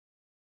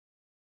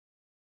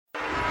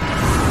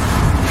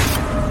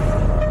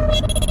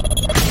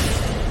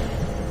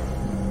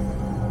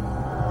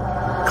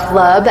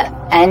Club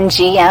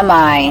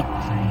NGMI.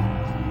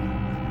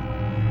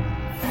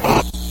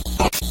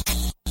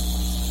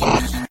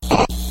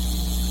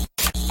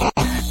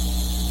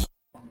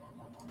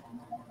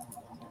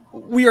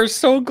 We are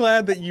so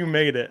glad that you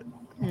made it,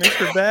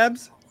 Mr.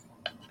 Babs.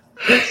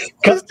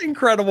 Just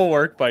incredible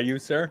work by you,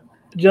 sir.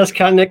 Just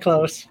cutting it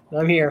close.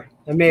 I'm here.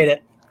 I made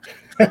it.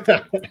 I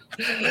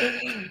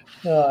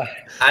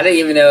didn't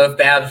even know if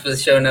Babs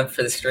was showing up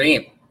for the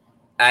stream.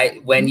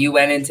 When you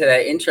went into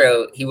that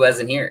intro, he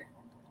wasn't here.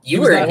 You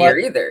weren't here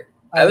either.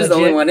 I was the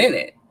only one in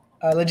it.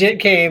 I legit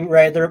came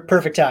right at the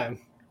perfect time.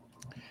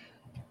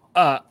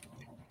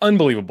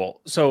 Unbelievable.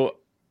 So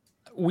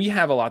we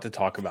have a lot to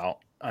talk about.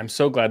 I'm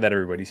so glad that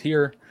everybody's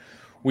here.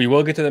 We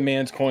will get to the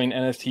Manzcoin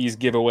NFTz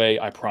giveaway,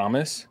 I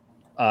promise.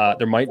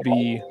 There might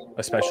be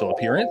a special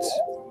appearance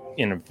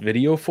in a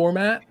video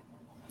format.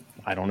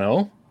 I don't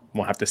know.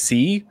 We'll have to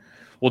see.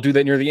 We'll do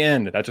that near the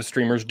end. That's what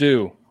streamers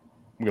do.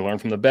 We learn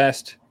from the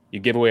best.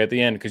 You give away at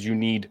the end because you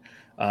need,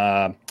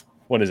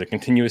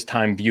 continuous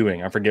time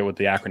viewing. I forget what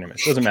the acronym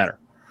is. Doesn't matter.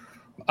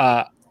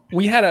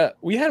 We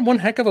had one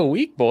heck of a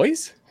week,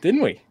 boys,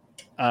 didn't we?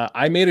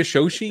 I made a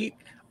show sheet.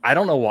 I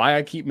don't know why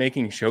I keep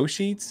making show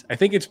sheets. I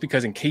think it's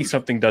because in case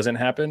something doesn't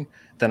happen,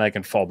 then I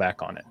can fall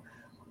back on it.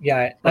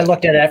 Yeah, I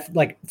looked at it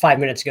like 5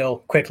 minutes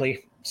ago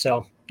quickly.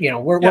 So,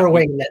 we're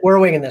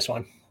winging this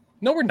one.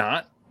 No, we're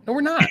not.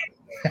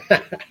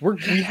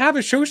 We have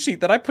a show sheet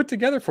that I put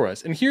together for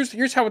us. And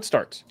here's how it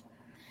starts.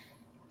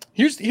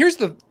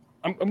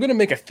 I'm going to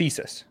make a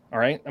thesis. All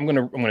right. I'm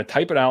going to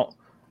type it out.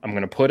 I'm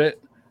going to put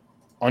it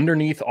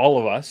underneath all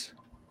of us.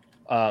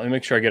 Let me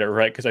make sure I get it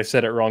right because I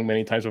said it wrong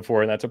many times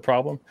before, and that's a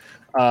problem.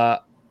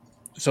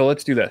 So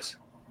let's do this.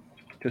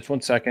 Just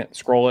 1 second.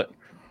 Scroll it.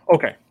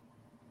 Okay.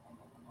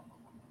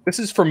 This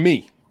is for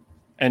me,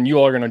 and you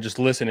all are going to just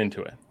listen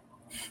into it.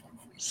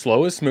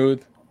 Slow is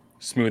smooth.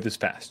 Smooth is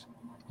fast.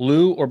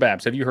 Lou or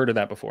Babs, have you heard of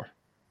that before?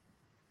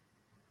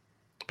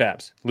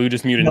 Babs. Lou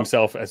just muted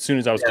himself as soon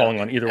as I was calling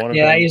on either one of them.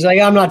 Yeah, he's like,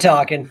 I'm not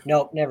talking.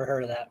 Nope, never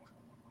heard of that.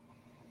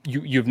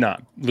 You've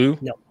not. Lou?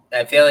 No.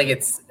 I feel like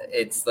it's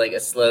like a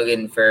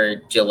slogan for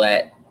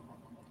Gillette.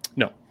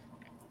 No.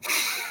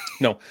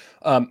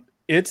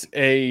 It's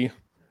a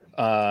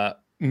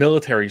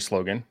military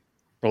slogan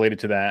related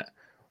to that.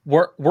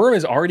 Worm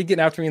is already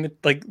getting after me.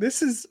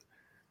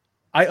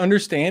 I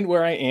understand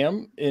where I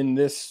am in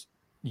this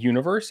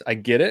universe. I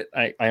get it.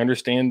 I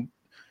understand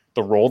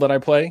the role that I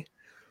play.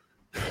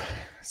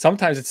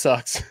 Sometimes it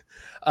sucks.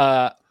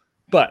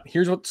 But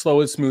here's what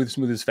slow is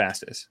smooth is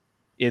fast is.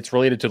 It's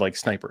related to like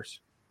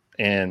snipers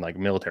and like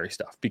military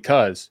stuff.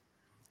 Because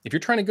if you're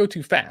trying to go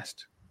too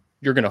fast,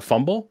 you're going to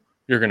fumble.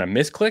 You're going to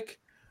misclick.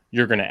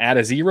 You're going to add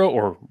a zero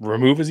or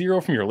remove a zero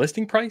from your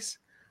listing price.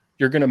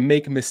 You're going to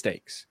make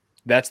mistakes.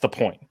 That's the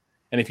point.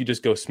 And if you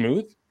just go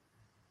smooth,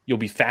 you'll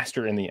be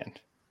faster in the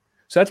end.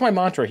 So that's my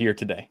mantra here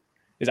today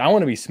is I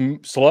want to be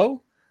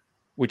slow,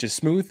 which is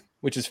smooth,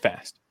 which is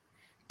fast.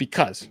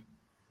 Because,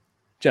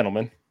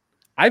 gentlemen,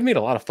 I've made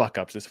a lot of fuck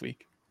ups this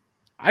week.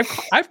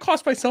 I've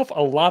cost myself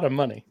a lot of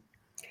money.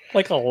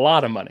 Like a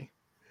lot of money.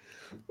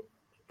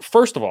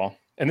 First of all,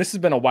 and this has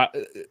been a while,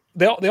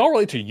 they all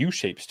relate to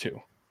U-shapes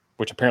too,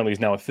 which apparently is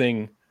now a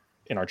thing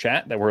in our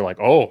chat that we're like,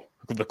 oh,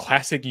 the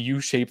classic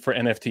U-shape for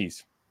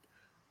NFTs.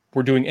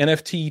 We're doing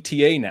NFT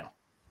TA now.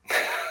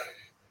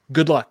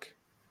 Good luck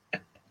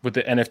with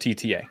the NFT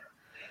TA.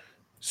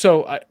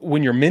 So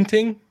when you're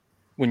minting,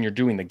 when you're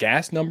doing the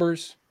gas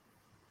numbers,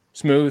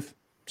 smooth,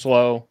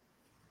 slow,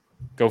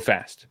 go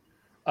fast.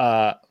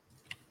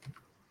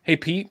 Hey,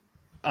 Pete,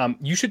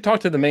 you should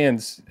talk to the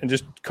mans and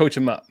just coach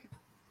him up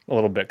a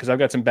little bit because I've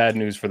got some bad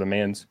news for the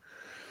mans.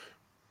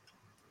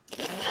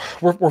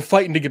 We're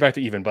fighting to get back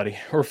to even, buddy.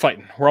 We're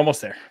fighting. We're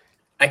almost there.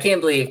 I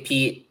can't believe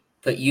Pete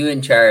put you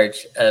in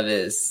charge of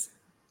his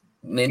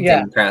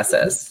minting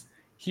process.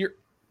 Here,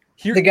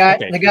 the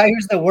guy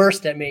who's the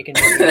worst at making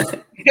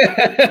it.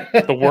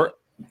 The worst.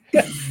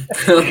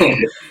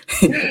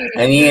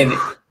 I mean,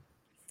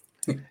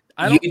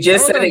 you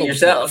just said it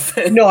yourself.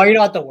 No, you're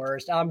not the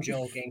worst. I'm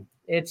joking.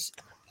 It's,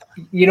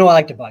 I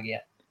like to bug you.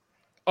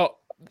 Oh,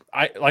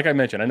 like I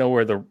mentioned, I know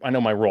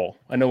my role.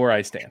 I know where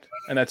I stand,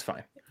 and that's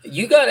fine.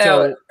 You got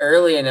out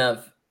early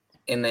enough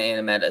in the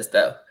animetas,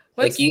 though.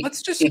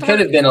 It could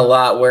have been a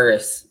lot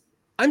worse.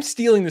 I'm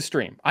stealing the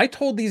stream. I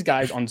told these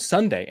guys on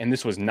Sunday, and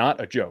this was not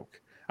a joke.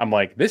 I'm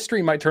like, this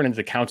stream might turn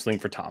into counseling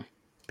for Tom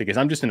because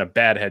I'm just in a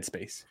bad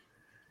headspace.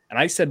 And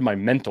I said my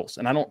mentals,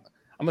 and I'm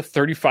a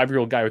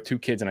 35-year-old guy with 2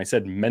 kids, and I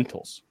said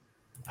mentals.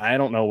 I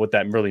don't know what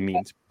that really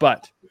means,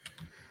 but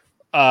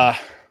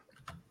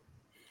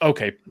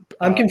okay.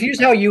 I'm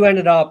confused how you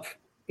ended up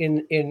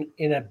in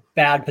a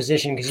bad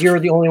position because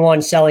you're the only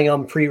one selling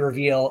them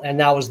pre-reveal, and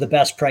that was the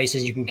best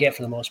prices you can get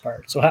for the most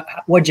part. So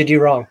what'd you do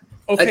wrong?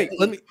 Okay,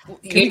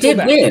 you did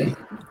win.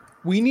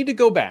 We need to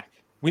go back.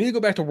 We need to go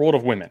back to World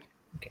of Women.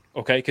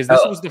 Okay, because this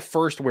was the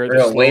first where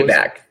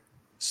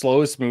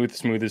slow is smooth,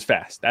 smooth is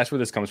fast. That's where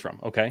this comes from.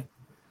 Okay,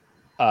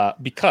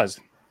 because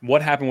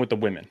what happened with the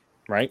women,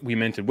 right? We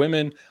minted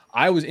women.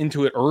 I was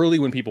into it early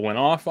when people went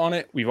off on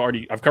it.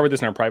 I've covered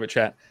this in our private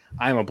chat.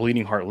 I am a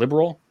bleeding heart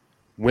liberal.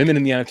 Women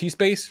in the NFT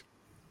space,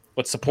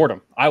 let's support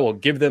them. I will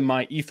give them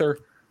my ether.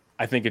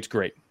 I think it's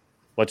great.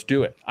 Let's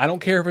do it. I don't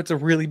care if it's a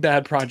really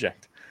bad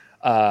project.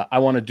 I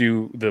want to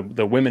do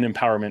the women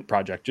empowerment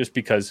project just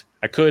because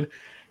I could,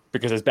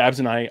 because as Babs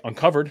and I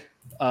uncovered,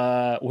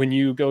 when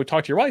you go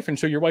talk to your wife and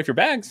show your wife your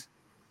bags,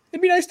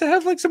 it'd be nice to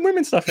have like some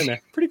women stuff in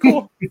there. Pretty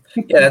cool.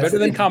 Yeah, that's better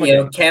than Kama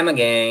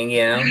Gang,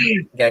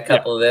 got a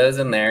couple of those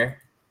in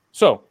there.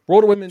 So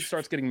World of Women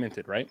starts getting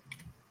minted, right?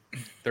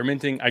 They're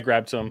minting. I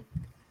grabbed some.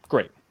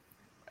 Great.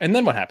 And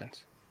then what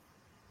happens?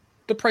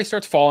 The price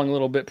starts falling a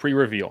little bit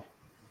pre-reveal.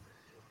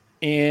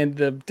 And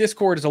the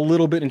Discord is a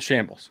little bit in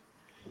shambles.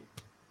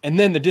 And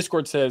then the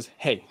Discord says,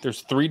 hey,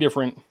 there's 3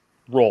 different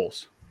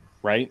roles,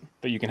 right,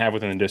 that you can have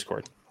within the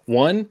Discord.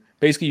 One,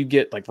 basically you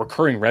get like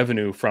recurring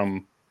revenue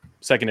from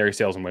secondary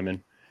sales in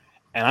women.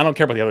 And I don't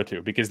care about the other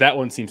 2 because that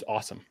one seems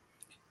awesome,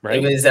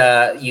 right? It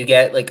was you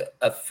get like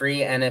a free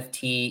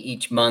NFT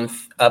each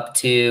month up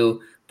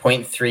to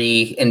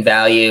 0.3 in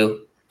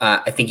value.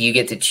 I think you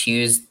get to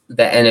choose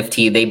the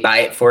NFT. They buy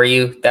it for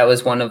you. That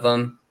was one of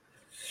them.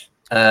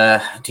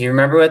 Do you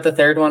remember what the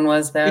third one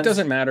was, Babs? It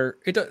doesn't matter.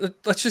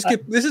 Let's just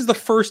get. This is the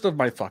first of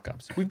my fuck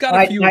ups. We've got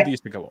a few of these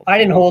to go over. I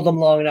didn't hold them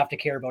long enough to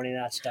care about any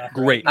of that stuff.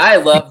 Great. I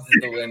loved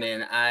the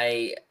women.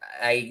 I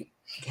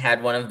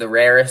had one of the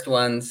rarest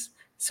ones,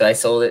 so I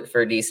sold it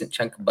for a decent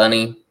chunk of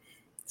money.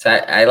 So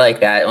I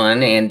like that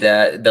one, and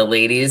the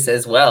ladies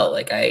as well.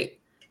 Like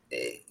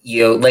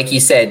like you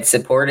said,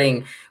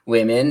 supporting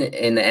women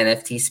in the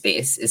NFT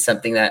space is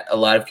something that a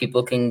lot of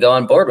people can go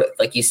on board with.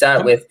 Like you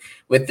saw it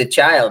with the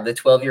child, the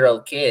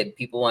 12-year-old kid.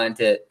 People wanted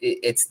to.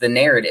 It's the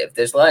narrative.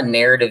 There's a lot of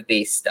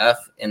narrative-based stuff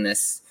in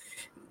this.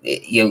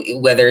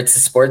 Whether it's the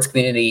sports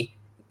community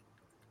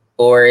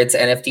or it's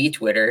NFT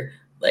Twitter,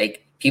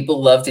 like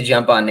people love to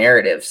jump on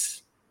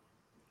narratives.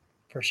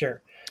 For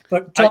sure.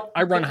 But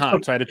I run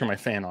hot, so I had to turn my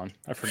fan on.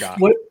 I forgot.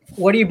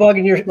 What are you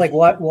bugging your like?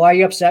 Why are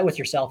you upset with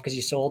yourself because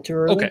you sold too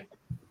early? Okay,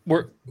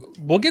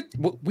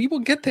 we will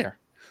get there.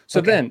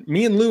 So then,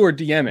 me and Lou are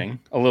DMing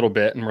a little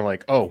bit, and we're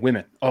like, "Oh,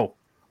 women. Oh,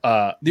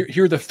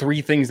 here are the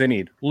 3 things they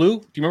need." Lou,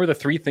 do you remember the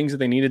 3 things that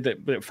they needed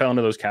that fell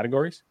into those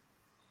categories?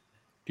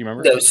 Do you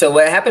remember? No, so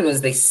what happened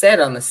was they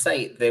said on the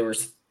site there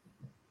was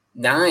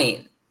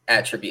 9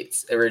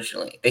 attributes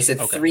originally. They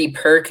said 3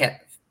 per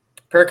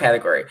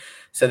category.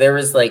 So there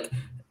was like.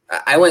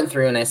 I went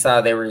through and I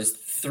saw there was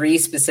 3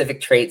 specific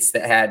traits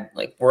that had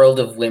like World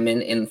of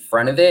Women in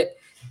front of it.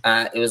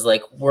 It was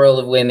like World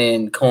of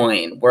Women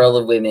coin, World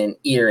of Women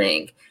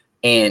earring.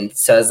 And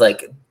so I was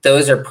like,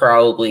 those are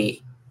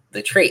probably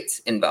the traits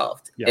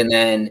involved. Yeah. And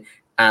then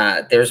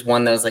there's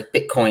one that was like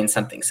Bitcoin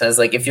something. So I was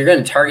like, if you're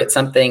going to target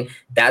something,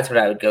 that's what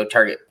I would go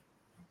target.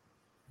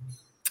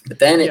 But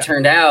then it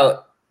turned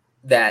out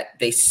that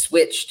they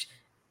switched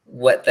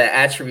what the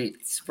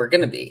attributes were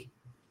going to be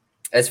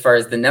as far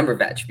as the number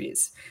of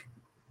attributes.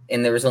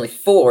 And there was only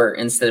 4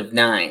 instead of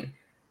 9.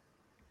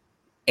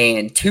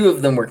 And 2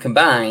 of them were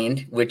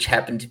combined, which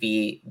happened to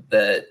be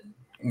the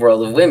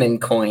World of Women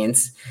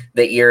coins,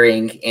 the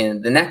earring,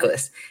 and the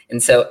necklace.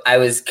 And so I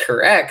was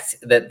correct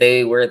that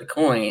they were the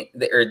coin,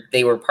 or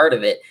they were part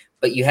of it,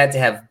 but you had to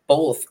have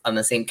both on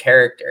the same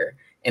character.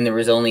 And there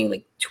was only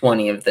like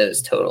 20 of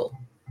those total.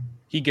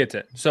 He gets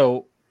it.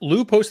 So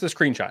Lou posted the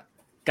screenshot.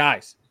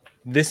 Guys,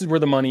 this is where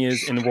the money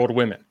is in the World of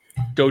Women.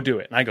 Go do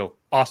it. And I go,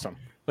 awesome.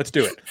 Let's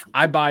do it.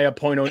 I buy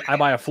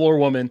a floor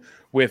woman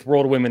with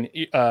World of Women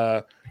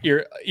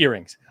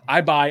earrings. I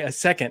buy a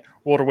second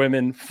World of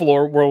Women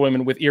World of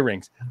Women with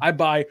earrings. I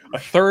buy a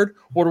third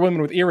World of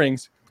Women with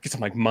earrings because I'm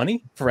like,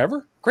 money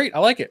forever? Great, I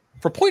like it.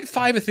 For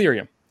 0.5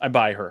 Ethereum, I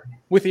buy her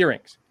with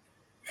earrings.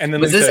 And then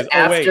was this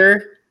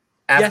after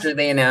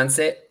they announce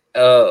it?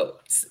 Oh,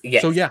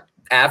 yes. So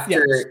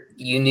after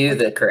you knew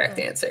the correct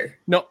answer.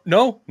 No,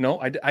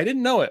 I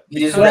didn't know it.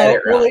 You just read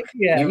it wrong.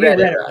 You read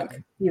it wrong.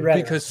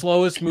 Because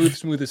slow is smooth,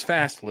 smooth is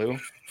fast, Lou.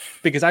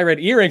 Because I read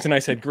earrings and I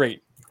said,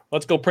 great,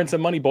 let's go print some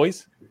money,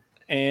 boys.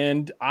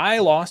 And I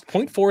lost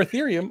 0.4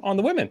 Ethereum on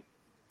the women.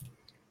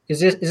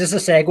 Is this a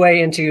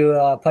segue into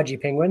Pudgy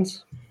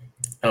Penguins?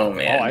 Oh,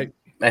 man.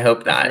 I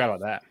hope not. I forgot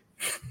about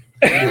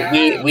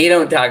that. we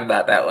don't talk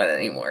about that one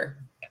anymore.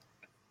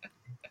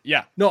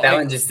 Yeah, no, that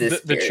one just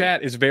disappeared. The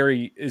chat is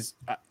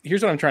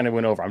here's what I'm trying to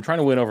win over. I'm trying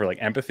to win over like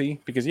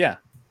empathy because this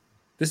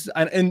is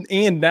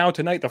and now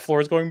tonight the floor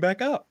is going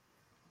back up.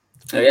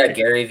 Oh yeah,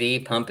 Gary V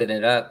pumping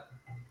it up.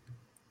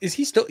 Is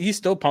he's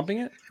still pumping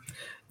it?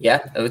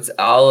 Yeah, it's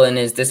all in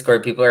his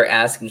Discord. People are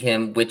asking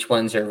him which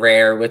ones are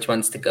rare, which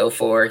ones to go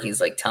for. He's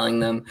like telling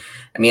them.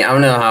 I mean, I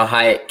don't know how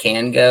high it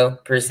can go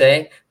per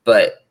se,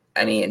 but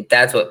I mean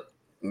that's what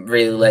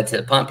really led to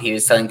the pump. He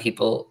was telling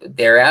people,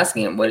 they're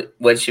asking him,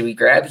 what should we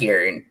grab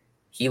here? And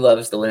he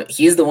loves the one.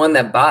 He's the one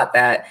that bought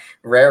that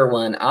rare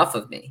one off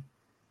of me,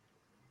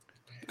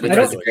 which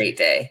was a great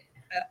day.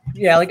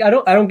 Yeah, like I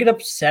don't get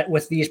upset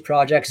with these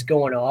projects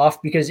going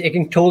off because it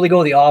can totally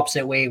go the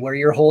opposite way where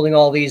you're holding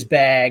all these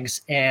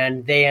bags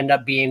and they end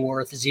up being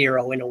worth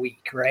 0 in a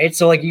week, right?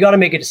 So like you got to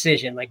make a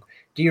decision. Like,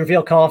 do you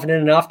feel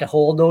confident enough to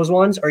hold those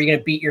ones, or are you going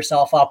to beat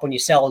yourself up when you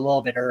sell a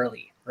little bit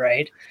early,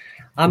 right?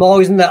 I'm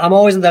always in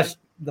the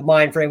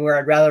mind frame where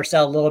I'd rather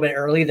sell a little bit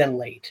early than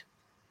late.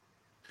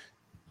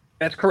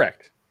 That's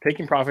correct.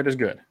 Taking profit is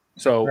good.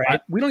 So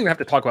right. We don't even have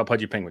to talk about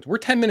Pudgy Penguins. We're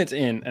 10 minutes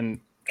in and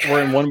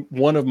we're in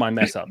one of my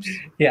mess ups.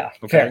 Yeah.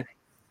 Okay.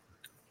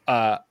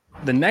 Fair.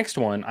 The next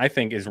one I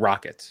think is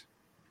Rockets.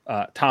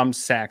 Tom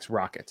Sachs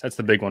Rockets. That's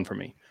the big one for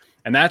me.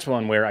 And that's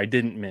one where I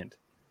didn't mint.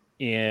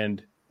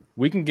 And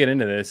we can get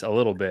into this a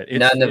little bit.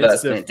 None of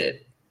us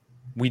minted.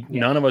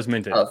 None of us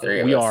minted. All three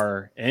of we us.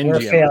 Are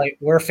NGM.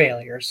 We're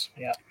failures.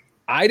 Yeah.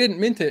 I didn't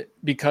mint it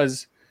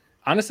because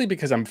I'm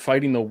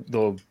fighting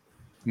the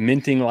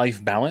minting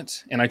life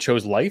balance, and I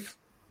chose life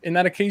in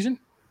that occasion.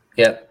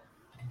 Yep.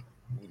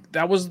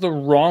 That was the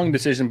wrong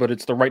decision, but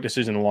it's the right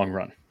decision in the long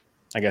run,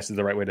 I guess is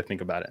the right way to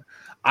think about it.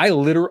 I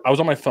was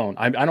on my phone.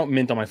 I don't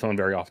mint on my phone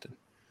very often.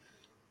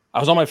 I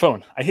was on my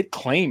phone. I hit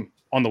claim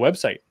on the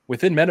website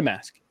within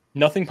MetaMask.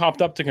 Nothing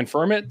popped up to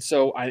confirm it.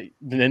 So I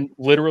then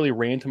literally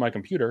ran to my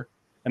computer,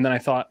 and then I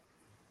thought,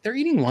 they're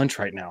eating lunch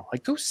right now.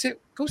 Like, go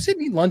sit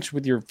and eat lunch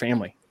with your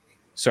family,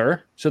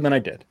 sir. So then I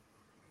did.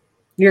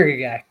 You're a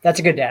good guy. That's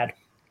a good dad.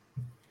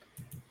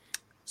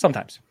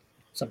 Sometimes.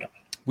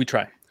 We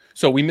try.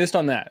 So we missed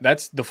on that.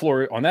 That's the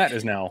floor on that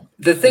is now.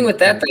 The thing with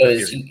that though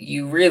is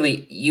you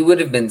would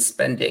have been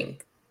spending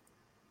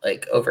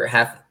like over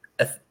half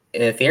in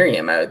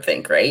Ethereum, I would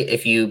think, right?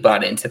 If you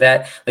bought into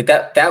that, like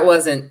that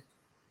wasn't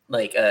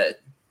like a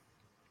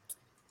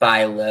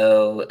buy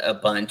low a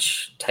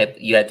bunch type.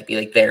 You had to be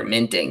like there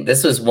minting.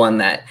 This was one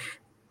that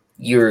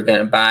you were going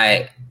to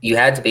buy. You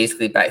had to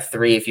basically buy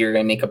 3 if you were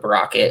going to make a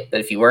rocket. But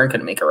if you weren't going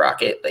to make a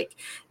rocket, like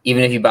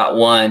even if you bought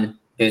 1,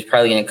 it was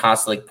probably going to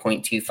cost like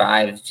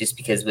 0.25 just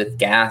because with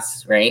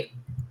gas, right?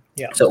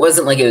 Yeah. So it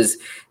wasn't like it was,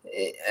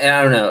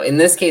 I don't know. In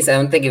this case, I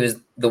don't think it was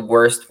the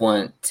worst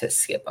one to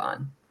skip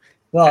on.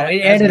 Well, it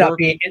ended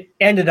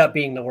up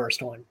being the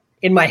worst one.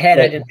 In my head,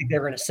 I didn't think they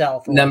were going to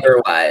sell.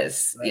 Number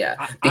wise,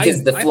 yeah.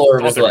 Because the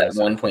floor was what,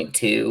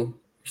 1.2 or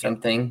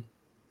something?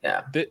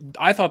 Yeah.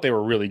 I thought they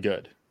were really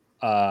good.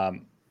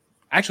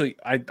 Actually,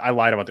 I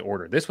lied about the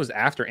order. This was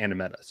after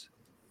NFTz.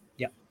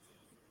 Yeah.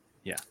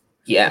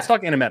 Let's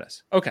talk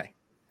NFTz. Okay.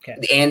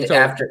 And so,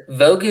 after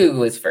Vogu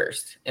was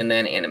first, and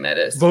then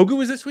NFTz. Vogu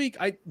was this week.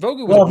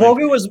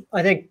 Vogu was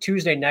I think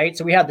Tuesday night,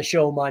 so we had the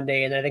show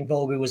Monday, and I think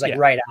Vogu was like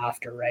right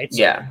after, right?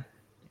 So, yeah.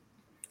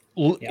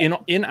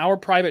 In our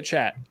private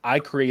chat, I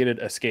created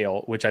a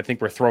scale, which I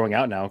think we're throwing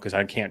out now because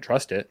I can't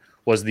trust it.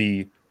 Was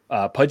the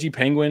Pudgy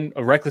Penguin,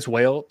 a Reckless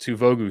Whale to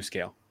Vogu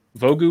scale.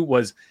 Vogu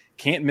was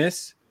can't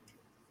miss,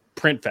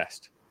 print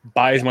fest.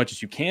 Buy as much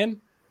as you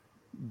can,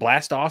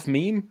 blast off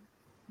meme.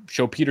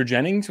 Show Peter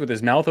Jennings with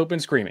his mouth open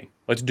screaming.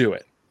 Let's do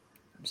it.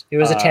 It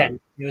was a 10.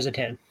 It was a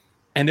 10.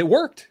 And it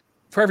worked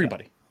for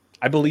everybody.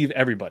 I believe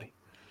everybody.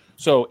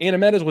 So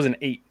NFTz was an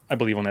 8, I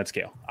believe, on that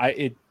scale.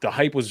 The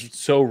hype was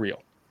so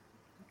real.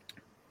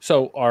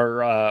 So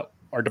our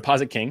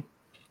deposit king,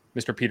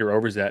 Mr. Peter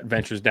Overzet,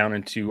 ventures down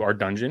into our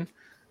dungeon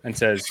and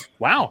says,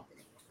 wow,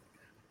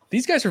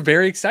 these guys are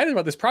very excited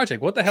about this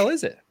project. What the hell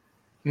is it?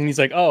 And he's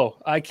like, oh,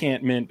 I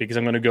can't mint because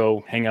I'm going to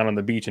go hang out on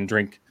the beach and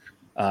drink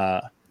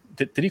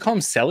did he call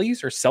them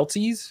Sellies or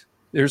Seltzies?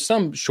 There's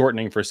some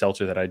shortening for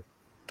seltzer that I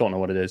don't know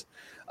what it is.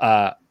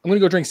 I'm going to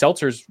go drink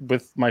seltzers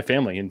with my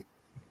family and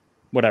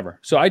whatever.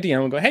 So I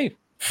DM and go, hey,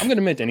 I'm going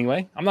to mint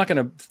anyway. I'm not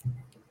going to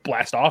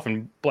blast off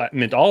and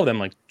mint all of them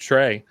like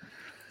Trey.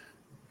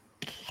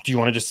 Do you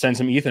want to just send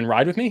some ETH and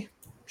ride with me?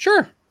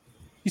 Sure.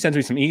 He sends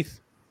me some ETH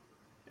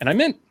and I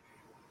mint.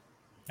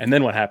 And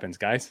then what happens,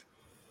 guys?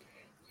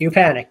 You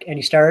panic and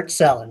you start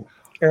selling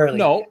early.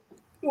 No,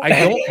 I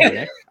don't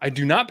panic. I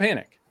do not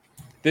panic.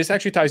 This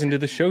actually ties into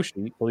the show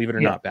sheet, believe it or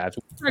not, Babs.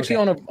 We're actually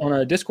on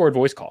a Discord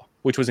voice call,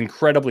 which was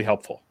incredibly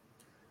helpful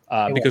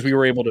because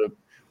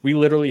we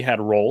literally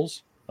had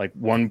roles. Like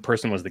one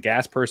person was the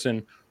gas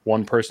person,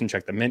 one person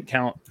checked the mint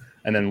count,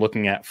 and then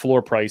looking at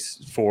floor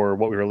price for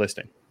what we were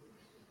listing.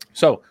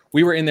 So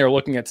we were in there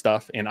looking at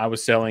stuff, and I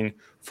was selling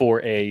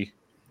for a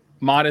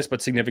modest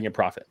but significant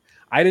profit.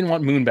 I didn't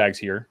want moonbags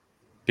here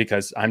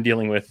because I'm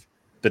dealing with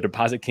the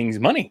deposit king's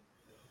money.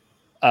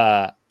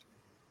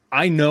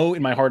 I know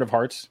in my heart of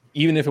hearts,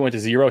 even if it went to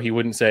 0, he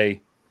wouldn't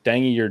say,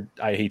 Dangy,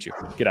 I hate you.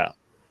 Get out.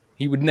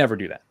 He would never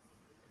do that.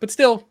 But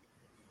still,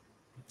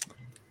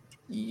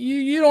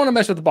 you don't want to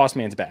mess with the boss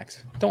man's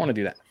bags. Don't want to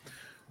do that.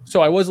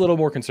 So I was a little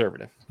more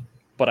conservative.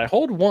 But I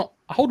hold one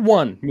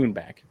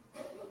moonbag,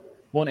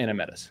 one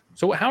NFTz.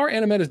 So how are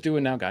NFTz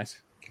doing now,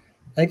 guys?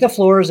 I think the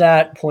floor is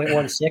at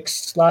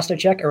 0.16 last I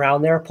checked,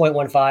 around there,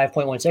 0.15,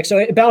 0.16. So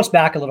it bounced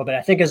back a little bit.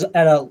 I think is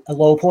at a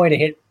low point, it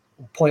hit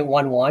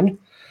 0.11.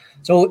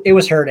 So it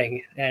was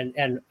hurting.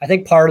 And I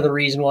think part of the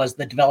reason was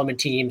the development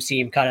team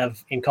seemed kind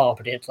of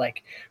incompetent,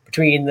 like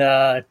between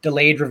the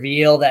delayed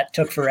reveal that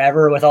took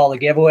forever with all the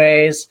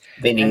giveaways.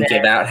 They didn't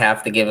give out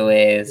half the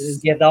giveaways.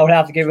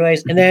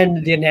 And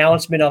then the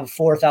announcement of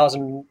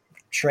 4,000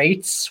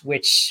 traits,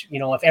 which,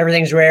 if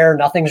everything's rare,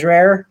 nothing's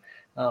rare.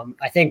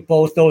 I think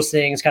both those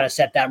things kind of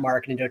set that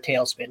market into a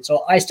tailspin.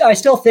 So I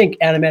still think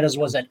Animeta's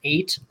was at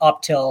 8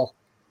 up till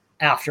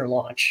after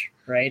launch,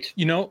 right?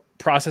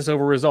 Process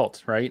over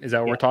results, right? Is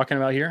that what we're talking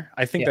about here?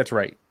 I think that's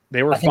right.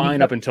 They were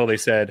fine up until they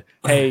said,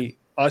 hey,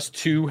 us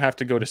two have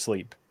to go to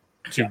sleep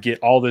to get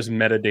all this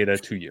metadata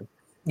to you.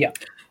 Yeah.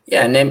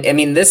 Yeah. And I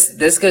mean,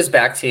 this goes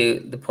back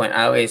to the point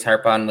I always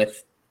harp on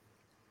with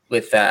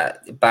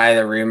buy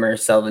the rumor,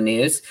 sell the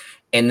news.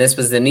 And this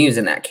was the news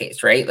in that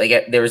case, right?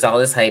 Like there was all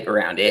this hype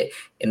around it.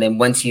 And then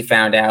once you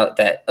found out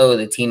that,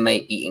 the team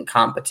might be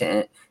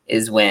incompetent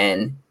is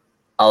when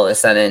all of a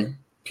sudden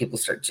people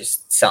start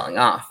just selling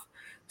off.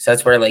 So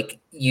that's where like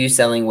you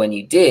selling when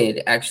you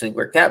did actually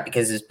worked out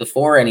because it's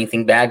before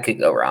anything bad could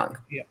go wrong.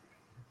 Yeah.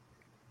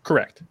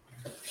 Correct.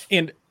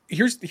 And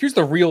here's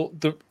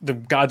the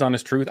God's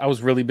honest truth. I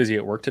was really busy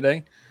at work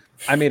today.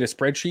 I made a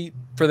spreadsheet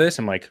for this.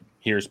 I'm like,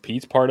 here's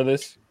Pete's part of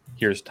this.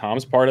 Here's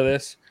Tom's part of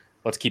this.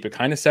 Let's keep it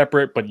kind of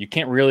separate, but you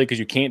can't really because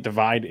you can't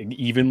divide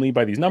evenly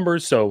by these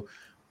numbers. So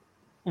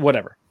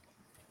whatever.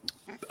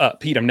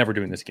 Pete, I'm never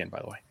doing this again, by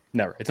the way.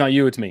 Never. It's not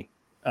you, it's me.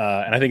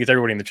 And I think it's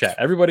everybody in the chat.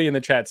 Everybody in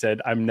the chat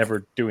said, I'm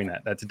never doing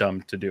that. That's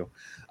dumb to do.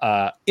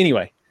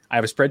 Anyway, I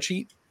have a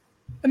spreadsheet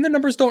and the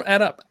numbers don't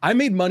add up. I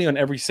made money on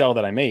every sell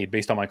that I made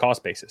based on my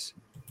cost basis,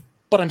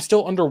 but I'm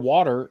still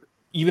underwater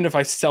even if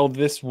I sell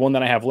this one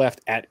that I have left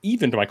at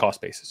even to my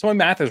cost basis. So my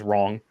math is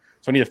wrong.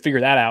 So I need to figure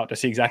that out to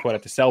see exactly what I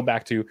have to sell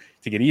back to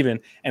get even.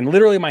 And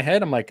literally in my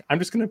head, I'm like, I'm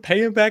just going to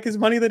pay him back his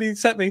money that he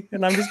sent me.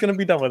 And I'm just going to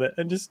be done with it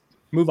and just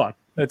move on.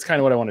 That's kind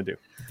of what I want to do.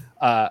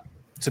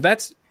 So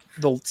that's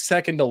the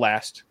second to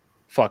last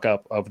fuck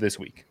up of this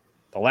week.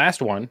 The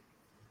last one,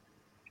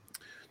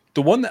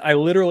 the one that I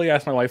literally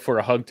asked my wife for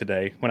a hug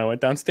today when I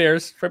went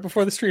downstairs right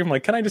before the stream. I'm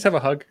like, can I just have a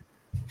hug?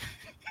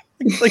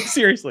 Like,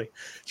 seriously.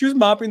 She was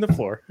mopping the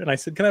floor. And I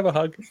said, can I have a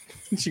hug?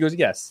 And she goes,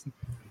 yes.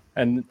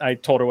 And I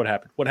told her what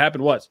happened. What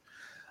happened was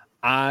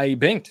I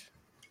banked,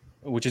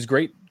 which is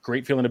great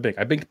feeling to bank.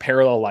 I banked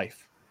Parallel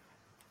Life.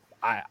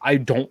 I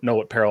don't know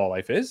what Parallel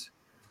Life is.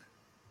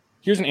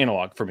 Here's an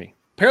analog for me.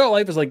 Parallel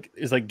Life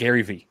is like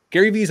Gary Vee.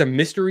 Gary Vee is a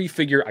mystery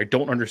figure. I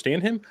don't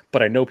understand him,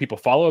 but I know people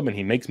follow him and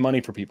he makes money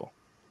for people.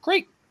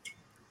 Great.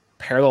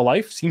 Parallel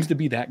Life seems to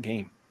be that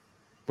game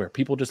where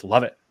people just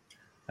love it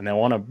and they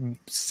want to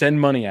send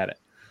money at it.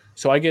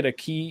 So I get a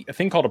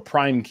thing called a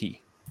prime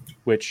key,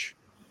 which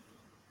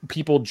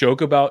people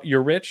joke about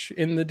you're rich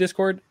in the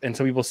Discord, and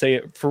some people say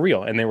it for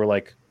real. And they were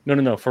like,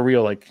 no, for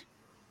real, like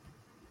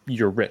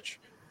you're rich.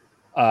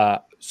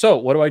 So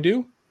what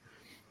do?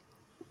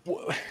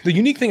 The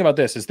unique thing about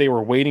this is they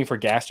were waiting for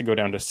gas to go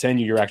down to send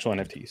you your actual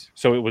NFTs.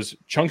 So it was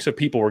chunks of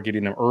people were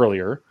getting them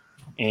earlier,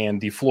 and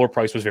the floor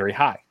price was very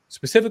high.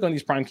 Specifically on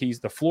these prime keys,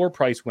 the floor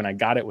price when I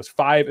got it was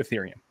 5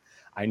 Ethereum.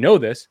 I know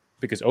this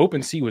because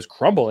OpenSea was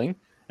crumbling,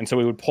 and so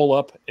we would pull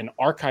up an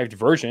archived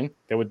version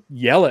that would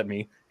yell at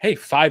me, hey,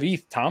 5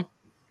 ETH, Tom.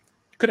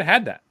 You could have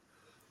had that.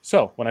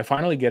 So when I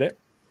finally get it,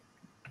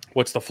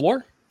 what's the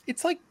floor?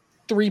 It's like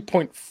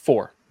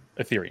 3.4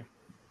 Ethereum,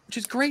 which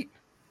is great.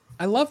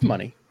 I love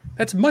money.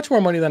 That's much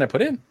more money than I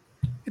put in.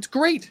 It's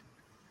great.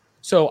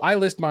 So I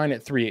list mine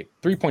at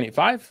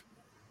 3.85.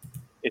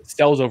 It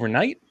sells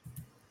overnight.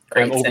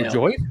 Great I'm sale.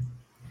 overjoyed.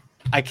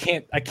 I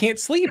can't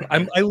sleep.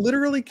 I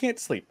literally can't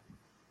sleep.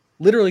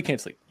 Literally can't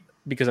sleep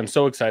because I'm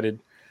so excited.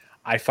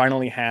 I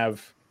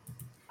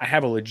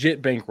have a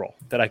legit bankroll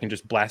that I can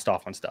just blast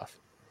off on stuff.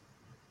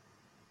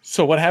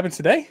 So what happens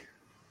today?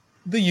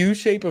 The U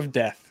shape of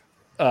death.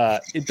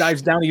 It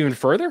dives down even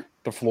further,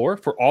 the floor,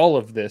 for all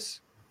of this.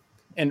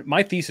 And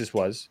my thesis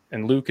was,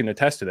 and Lou can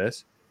attest to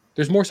this,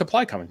 there's more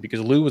supply coming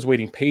because Lou was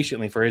waiting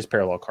patiently for his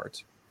parallel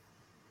cards.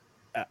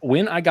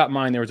 When I got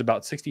mine, there was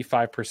about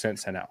 65%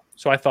 sent out.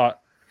 So I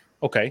thought,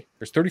 okay,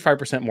 there's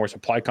 35% more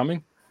supply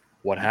coming.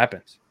 What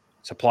happens?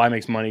 Supply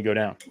makes money go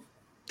down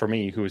for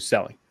me, who is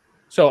selling.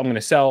 So I'm going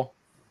to sell.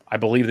 I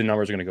believe the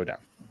numbers are going to go down.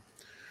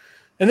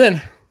 And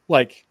then,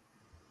 like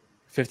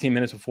 15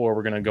 minutes before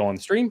we're going to go on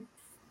the stream,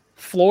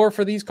 floor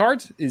for these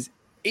cards is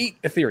 8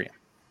 Ethereum.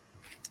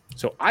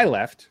 So I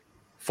left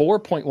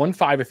 4.15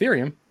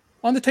 Ethereum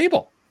on the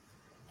table.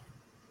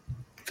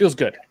 Feels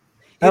good.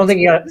 I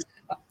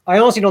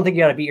honestly don't think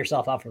you got to beat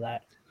yourself up for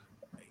that.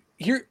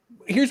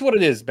 Here's what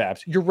it is,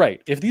 Babs. You're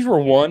right. If these were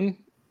one,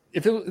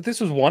 if this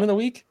was one in the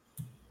week,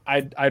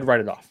 I'd write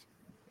it off.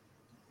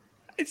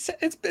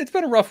 It's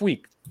been a rough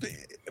week,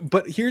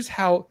 but here's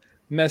how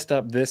messed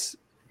up this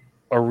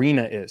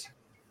arena is.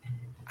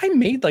 I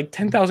made like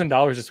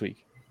 $10,000 this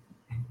week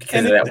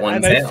because of that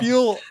one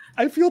sale.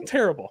 I feel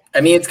terrible.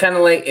 I mean, it's kind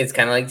of like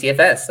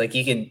DFS. Like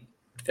you can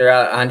throw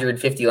out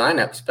 150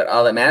 lineups, but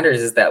all that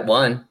matters is that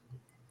one.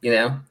 You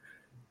know,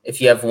 if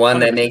you have one 100%.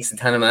 That makes a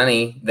ton of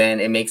money, then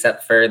it makes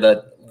up for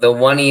the the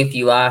one ETH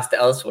you lost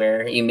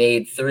elsewhere, you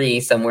made 3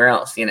 somewhere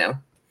else,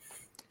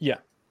 Yeah,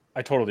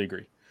 I totally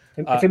agree.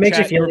 If it makes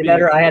you feel any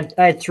better, I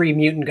had 3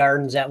 mutant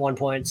gardens at one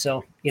point,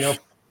 so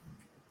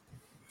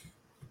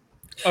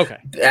Okay.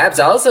 Abs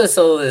also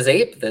sold his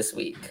ape this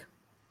week.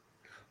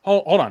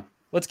 Hold on.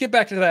 Let's get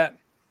back to that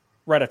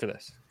right after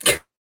this.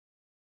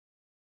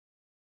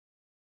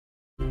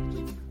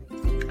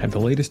 Have the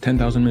latest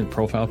 10,000 mint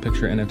profile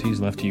picture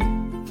NFTs left you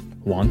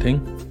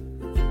wanting?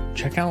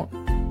 Check out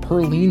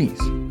Perlinis.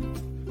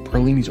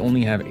 Perlinis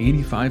only have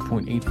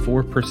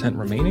 85.84%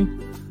 remaining,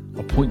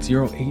 a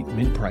 0.08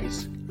 mint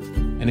price,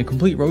 and a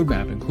complete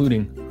roadmap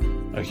including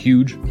a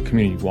huge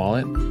community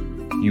wallet.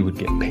 You would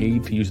get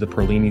paid to use the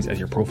Perlinis as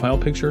your profile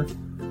picture.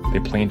 They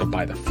plan to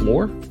buy the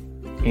floor,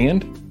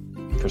 and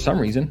for some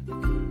reason,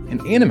 an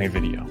anime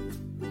video.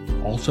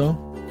 Also,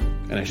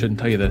 and I shouldn't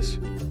tell you this,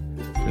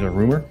 there's a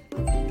rumor,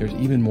 there's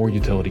even more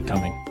utility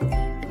coming.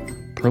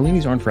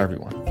 Perlinis aren't for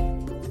everyone.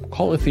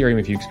 Call Ethereum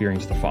if you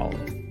experience the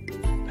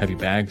following: heavy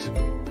bags,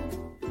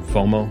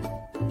 FOMO,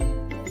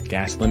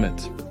 gas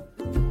limits,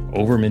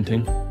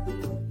 overminting,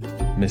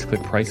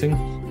 misclick pricing,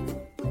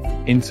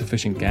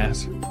 insufficient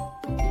gas,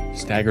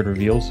 staggered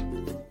reveals,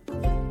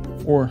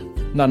 or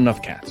not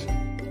enough cats.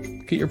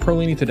 Get your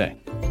Perlini today.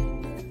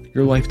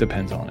 Your life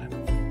depends on it.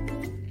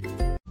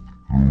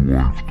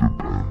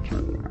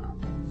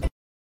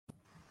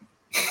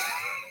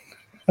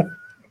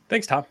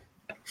 Thanks, Tom.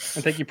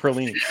 And thank you,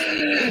 Perlini,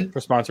 for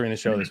sponsoring the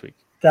show this week.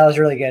 That was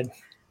really good.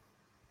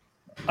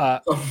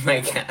 Oh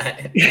my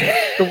God.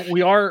 So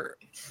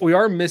we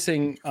are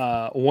missing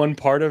one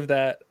part of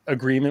that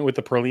agreement with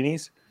the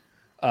Perlinis.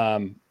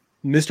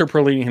 Mr.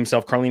 Perlini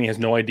himself, Carlini, has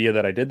no idea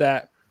that I did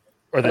that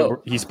or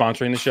that he's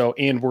sponsoring the show.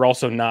 And we're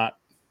also not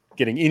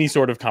getting any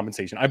sort of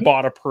compensation. I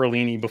bought a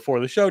Perlini before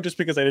the show just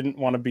because I didn't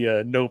want to be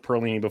a no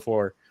Perlini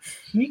before.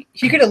 He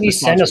could at least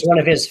send us one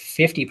of his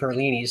 50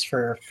 Perlinis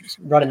for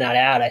running that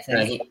ad, I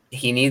think.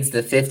 He needs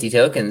the 50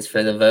 tokens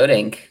for the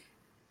voting.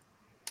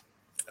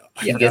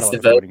 He gets to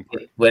vote.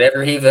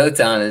 Whatever he votes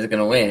on is going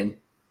to win.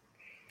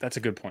 That's a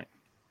good point.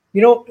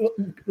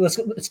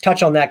 Let's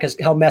touch on that because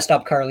how messed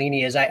up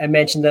Carlini is. I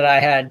mentioned that I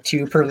had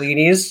 2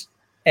 Perlinis,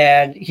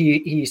 and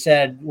he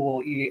said, "Well,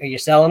 are you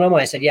selling them?"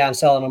 I said, "Yeah, I'm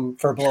selling them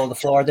for below the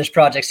floor. This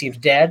project seems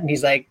dead." And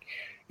he's like,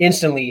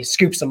 instantly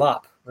scoops them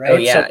up. Right? Oh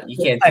yeah, so you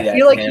can't do that. I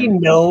feel like he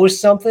knows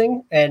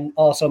something, and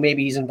also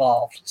maybe he's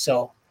involved.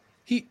 So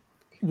he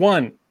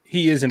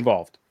is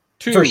involved.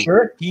 2, for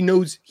sure, he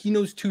knows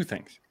 2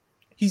 things.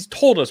 He's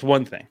told us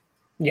one thing.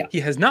 Yeah, he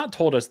has not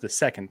told us the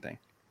second thing.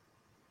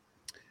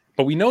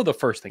 But we know the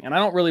first thing, and I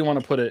don't really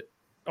want to put it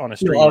on a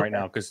stream right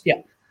now because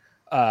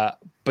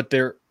but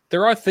there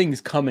are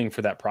things coming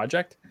for that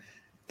project.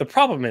 The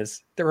problem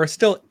is there are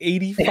still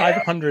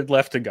 8,500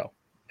 left to go.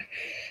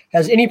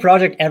 Has any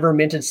project ever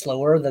minted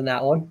slower than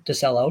that one to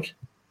sell out?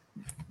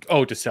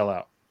 Oh, to sell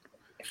out.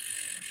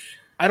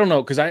 I don't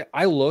know, because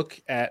I look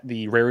at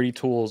the Rarity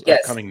Tools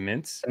upcoming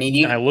mints. I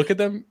mean, and I look at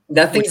them.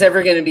 Nothing's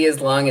ever going to be as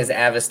long as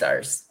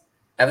Avastar's.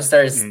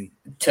 Avastar's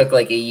took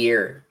like a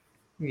year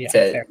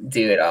to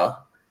do it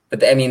all.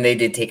 But I mean, they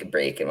did take a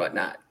break and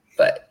whatnot.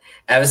 But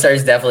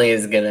Avastar's definitely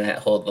is going to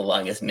hold the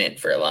longest mint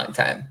for a long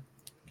time,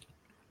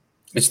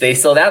 which they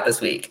sold out this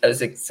week. I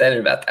was excited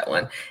about that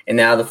one. And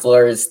now the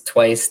floor is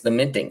twice the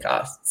minting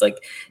cost. It's like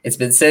it's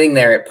been sitting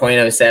there at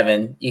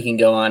 0.07. You can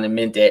go on and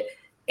mint it.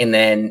 And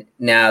then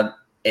now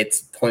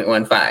it's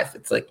 0.15.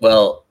 It's like,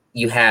 well,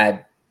 you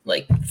had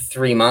like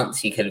 3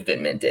 months you could have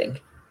been minting.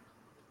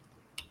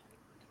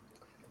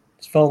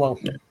 It's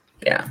FOMO.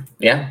 Yeah.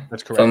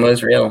 That's correct. FOMO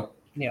is real.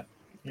 Yeah.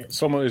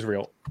 FOMO is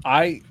real.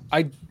 I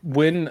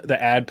when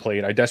the ad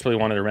played, I desperately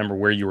wanted to remember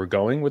where you were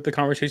going with the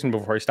conversation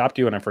before I stopped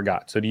you, and I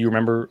forgot. So do you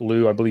remember,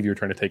 Lou? I believe you were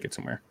trying to take it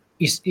somewhere.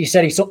 He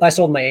said I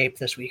sold my ape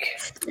this week.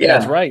 Yeah,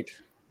 that's right.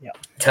 Yeah.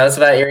 Tell us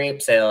about your ape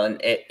sale, and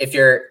if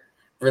you're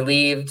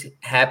relieved,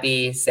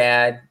 happy,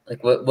 sad,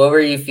 like what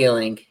were you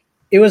feeling?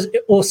 It was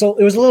a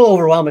little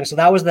overwhelming. So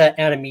that was the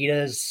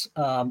Anamita's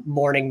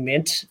morning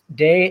mint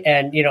day,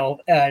 and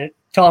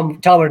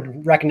Tom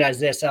would recognize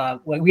this.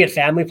 We had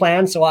family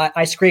plans, so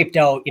I scraped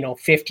out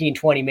 15,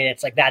 20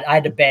 minutes like that. I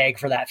had to beg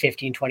for that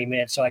 15, 20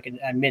 minutes so I could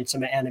mint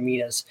some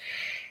Anamitas.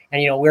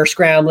 And we were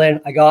scrambling.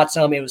 I got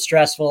some. It was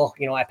stressful.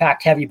 I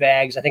packed heavy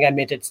bags. I think I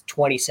minted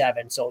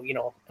 27. So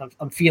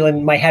I'm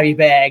feeling my heavy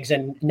bags,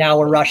 and now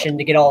we're rushing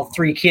to get all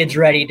 3 kids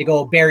ready to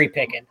go berry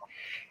picking.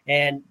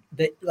 And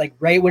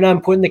right when I'm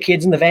putting the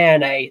kids in the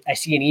van, I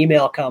see an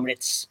email come, and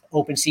it's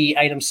OpenSea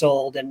item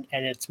sold, and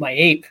it's my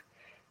ape.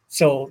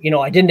 So,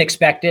 I didn't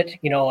expect it.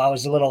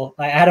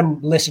 I had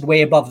him listed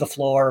way above the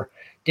floor.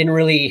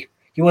 He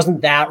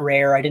wasn't that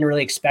rare. I didn't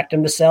really expect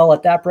him to sell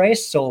at that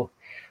price. So,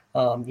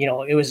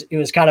 it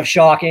was kind of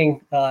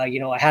shocking.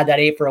 I had that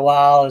ape for a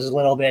while. It was a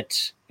little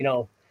bit,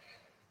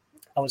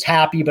 was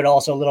happy, but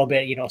also a little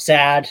bit,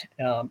 sad.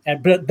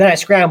 But then I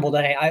scrambled,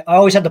 and I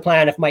always had the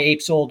plan if my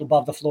ape sold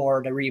above the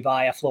floor to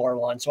rebuy a floor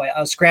one. So I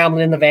was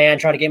scrambling in the van,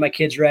 trying to get my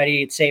kids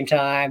ready at the same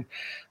time.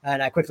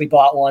 And I quickly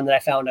bought one that I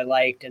found I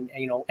liked, and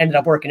ended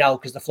up working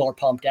out because the floor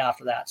pumped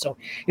after that. So,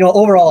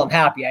 overall, I'm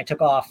happy. I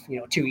took off,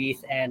 2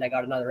 ETH, and I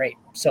got another 8.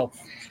 So,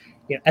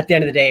 at the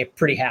end of the day,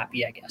 pretty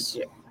happy, I guess.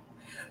 Yeah.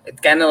 It's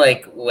kind of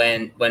like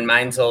when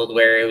mine sold,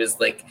 where it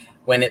was like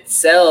when it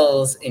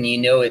sells and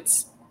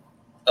it's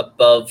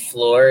above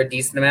floor a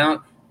decent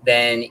amount,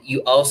 then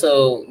you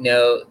also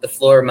know the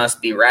floor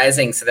must be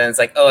rising. So then it's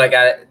like, oh,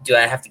 do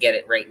I have to get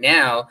it right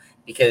now?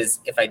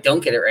 Because if I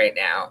don't get it right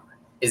now,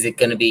 is it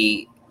going to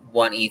be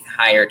 1 ETH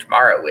higher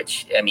tomorrow?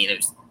 Which, I mean,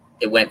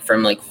 it went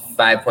from like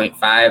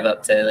 5.5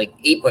 up to like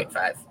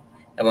 8.5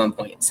 at one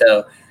point.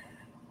 So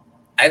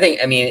I think,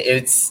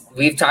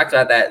 we've talked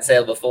about that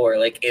sale before.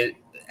 Like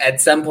at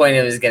some point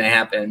it was going to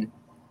happen,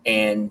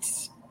 and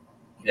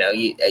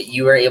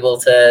you were able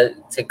to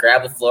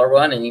grab a floor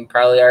one, and you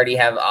probably already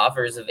have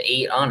offers of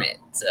 8 on it.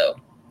 So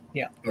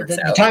yeah,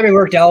 the timing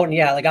worked out. And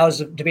like I was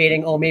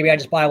debating, maybe I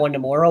just buy one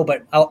tomorrow,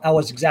 but I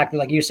was exactly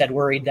like you said,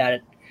 worried that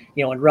it,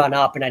 it'd run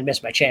up and I'd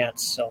miss my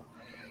chance. So,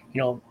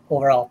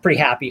 overall pretty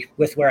happy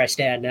with where I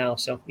stand now.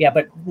 So yeah,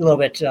 but a little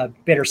bit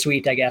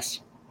bittersweet, I guess.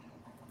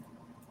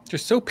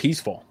 Just so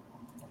peaceful.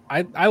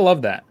 I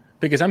love that,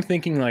 because I'm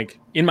thinking, like,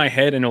 in my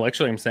head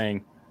intellectually, I'm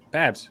saying,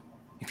 Babs,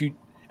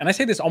 and I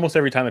say this almost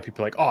every time that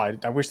people are like, oh,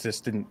 I wish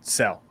this didn't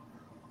sell.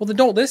 Well, then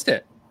don't list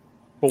it.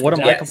 But what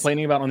am I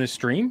complaining about on this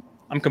stream?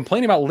 I'm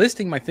complaining about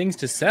listing my things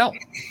to sell.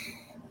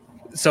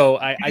 So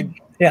I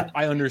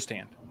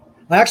understand.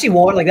 I actually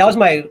want, that was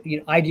my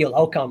ideal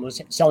outcome,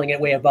 was selling it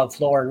way above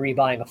floor and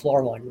rebuying a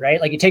floor one, right?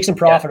 Like, you take some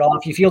profit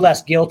off, you feel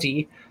less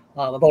guilty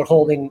about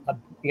holding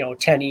a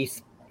 10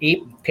 ETH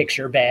 8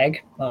 picture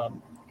bag,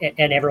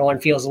 and everyone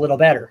feels a little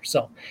better.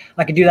 So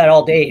I could do that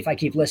all day if I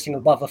keep listing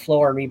above the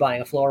floor and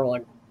rebuying a floor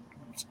one.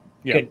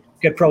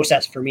 Good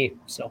process for me.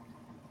 So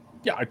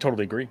yeah, I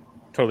totally agree.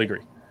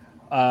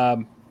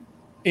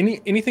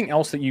 Anything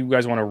else that you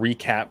guys want to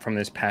recap from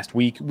this past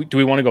week? Do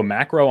we want to go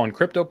macro on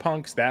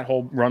CryptoPunks, that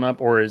whole run up,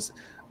 or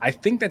I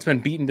think that's been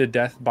beaten to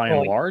death by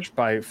and large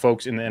by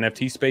folks in the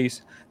NFT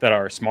space that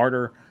are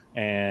smarter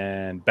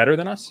and better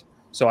than us.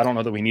 So I don't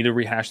know that we need to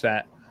rehash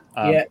that.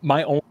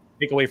 My only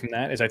takeaway from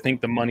that is I think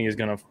the money is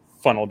going to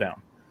funnel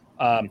down.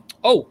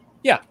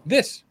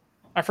 This.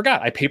 I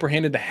forgot. I paper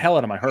handed the hell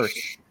out of my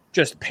hearse.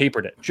 Just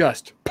papered it.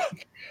 Just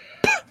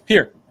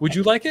here. Would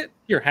you like it?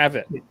 Here, have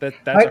it.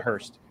 That's a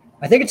hearse.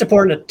 I think it's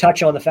important to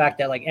touch on the fact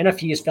that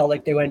NFTs felt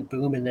like they went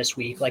booming this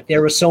week. Like,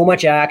 there was so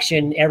much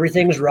action.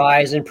 Everything's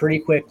rising pretty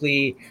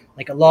quickly.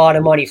 Like, a lot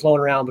of money flowing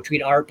around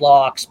between art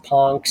blocks,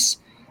 punks,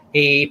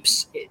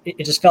 apes.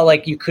 It just felt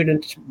like you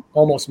couldn't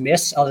almost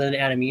miss, other than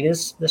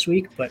Anaminas this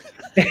week. But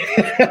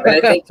I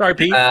think, sorry,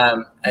 Pete.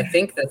 I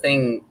think the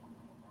thing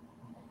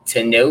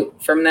to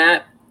note from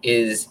that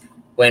is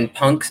when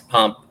punks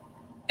pump,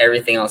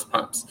 everything else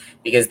pumps,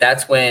 because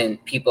that's when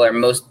people are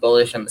most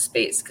bullish on the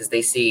space, because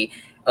they see,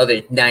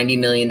 there's $90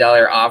 million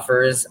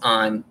offers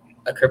on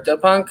a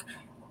CryptoPunk.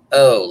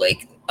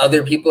 Like,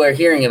 other people are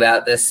hearing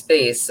about this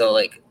space, so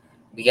like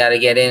we got to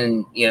get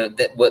in.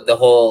 What the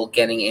whole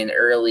getting in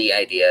early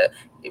idea,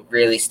 it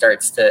really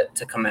starts to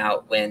come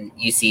out when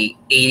you see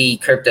 80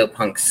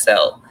 CryptoPunks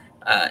sell,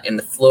 and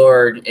the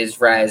floor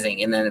is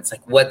rising, and then it's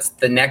like, what's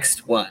the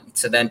next one?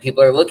 So then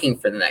people are looking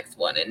for the next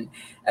one, and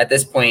at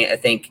this point, I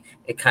think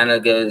it kind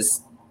of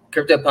goes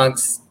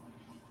CryptoPunks,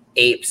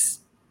 apes,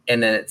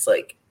 and then it's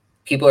like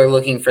people are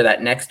looking for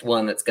that next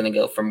one that's going to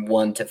go from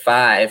 1 to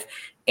 5.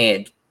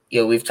 And,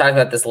 we've talked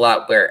about this a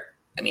lot, where,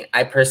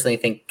 I personally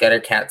think Gutter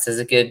Cats is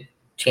a good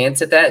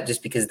chance at that,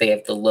 just because they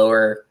have the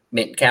lower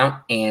mint count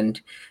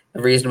and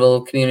a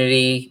reasonable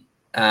community.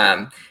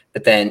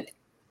 But then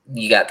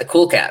you got the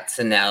Cool Cats,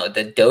 and now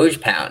the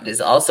Doge Pound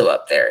is also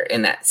up there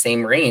in that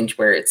same range,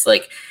 where it's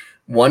like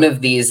one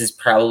of these is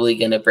probably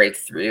going to break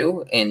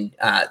through. And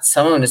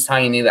someone was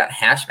talking to me about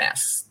hash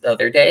masks the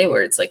other day,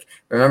 where it's like,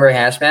 remember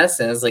hash masks?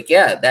 And I was like,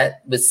 yeah,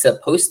 that was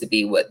supposed to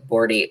be what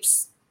Bored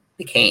Apes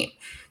became.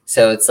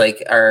 So it's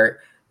like, are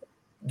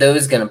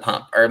those going to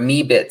pump? Are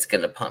Meebits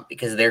going to pump?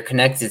 Because they're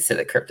connected to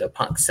the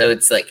CryptoPunks. So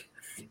it's like,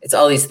 it's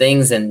all these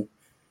things. And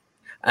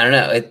I don't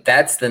know,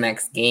 that's the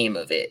next game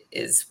of it,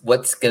 is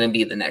what's going to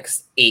be the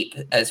next ape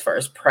as far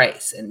as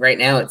price. And right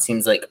now it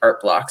seems like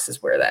Art Blocks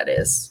is where that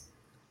is.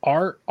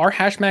 Are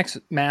hash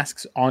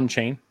masks on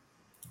chain?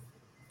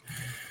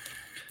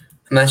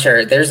 I'm not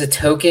sure. There's a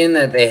token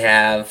that they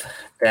have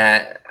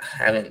that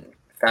I haven't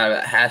thought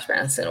about hash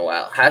masks in a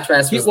while. Hash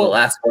masks was the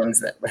last ones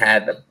that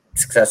had the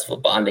successful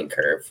bonding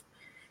curve.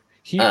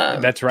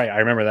 That's right. I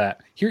remember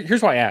that.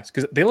 Here's why I asked,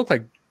 because they look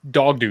like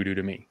dog doo-doo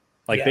to me.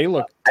 They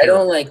look terrible. I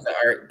don't like the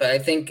art, but I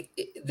think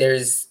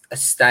there's a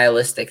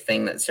stylistic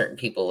thing that certain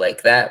people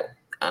like that.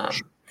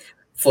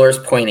 Floor's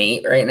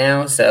 0.8 right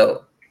now.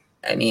 So,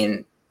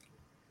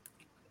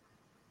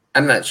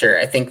 I'm not sure.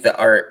 I think the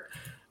art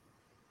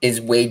is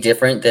way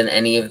different than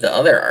any of the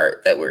other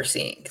art that we're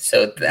seeing.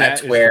 So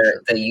that's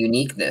where the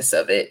uniqueness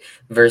of it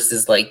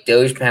versus like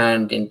Doge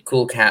Pound and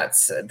Cool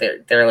Cats,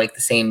 they're like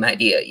the same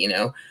idea, you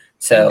know?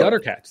 So and Gutter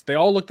Cats, they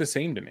all look the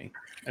same to me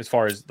as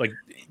far as like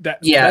that.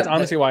 Yeah, that's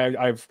honestly why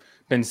I've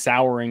been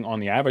souring on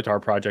the Avatar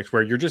projects,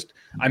 where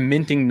I'm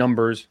minting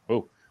numbers.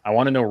 Oh, I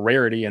want to know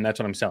rarity, and that's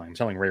what I'm selling. I'm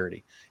selling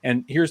rarity.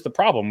 And here's the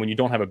problem: when you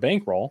don't have a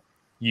bankroll,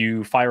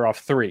 you fire off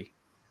 3,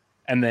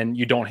 and then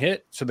you don't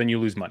hit, so then you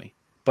lose money.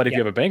 But if you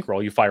have a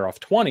bankroll, you fire off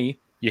 20,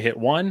 you hit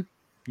 1,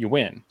 you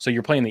win. So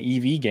you're playing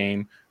the EV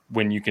game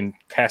when you can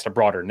cast a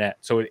broader net.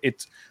 So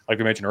it's like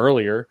we mentioned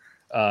earlier,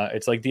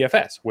 it's like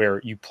DFS,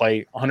 where you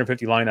play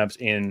 150 lineups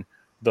in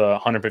the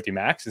 150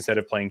 max instead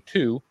of playing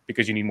 2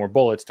 because you need more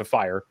bullets to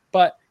fire,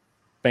 but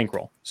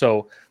bankroll.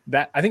 So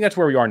I think that's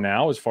where we are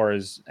now as far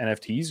as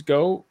NFTs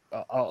go.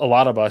 A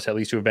lot of us, at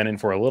least who have been in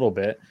for a little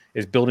bit,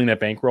 is building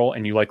that bankroll,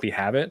 and you likely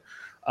have it.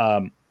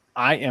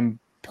 I am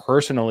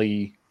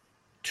personally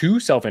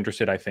too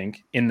self-interested, I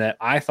think, in that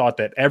I thought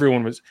that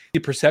the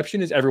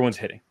perception is everyone's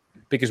hitting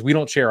because we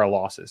don't share our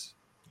losses,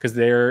 because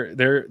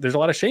there's a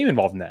lot of shame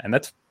involved in that. And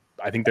that's,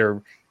 I think there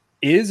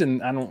is,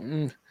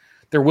 and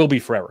there will be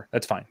forever.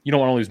 That's fine. You don't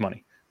want to lose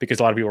money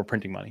because a lot of people are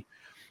printing money,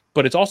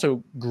 but it's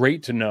also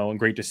great to know and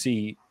great to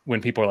see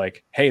when people are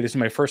like, hey, this is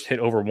my first hit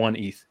over 1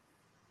 ETH,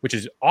 which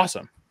is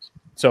awesome.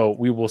 So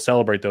we will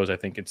celebrate those. I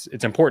think it's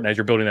important as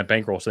you're building that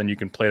bankroll, so then you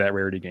can play that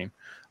rarity game.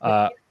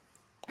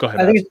 Go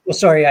ahead. I think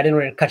sorry, I didn't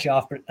want to cut you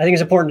off, but I think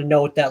it's important to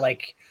note that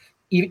like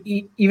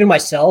even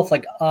myself,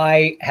 like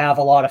I have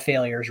a lot of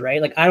failures,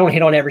 right? Like I don't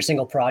hit on every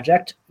single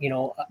project. You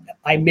know,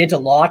 I mint a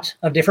lot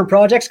of different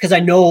projects because I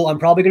know I'm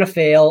probably going to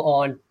fail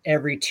on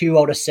every 2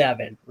 out of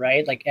 7,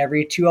 right? Like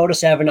every 2 out of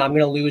 7, I'm going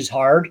to lose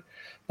hard,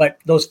 but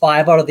those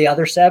 5 out of the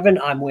other 7,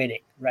 I'm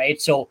winning,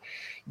 right? So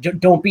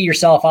don't beat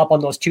yourself up on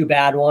those 2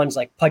 bad ones.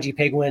 Like Pudgy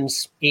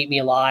Pigwins ate me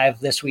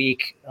alive this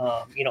week.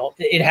 You know,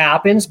 it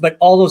happens, but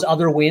all those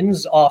other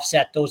wins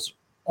offset those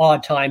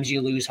odd times you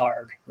lose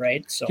hard,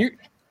 right? So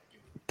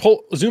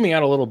zooming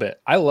out a little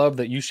bit, I love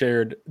that you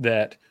shared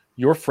that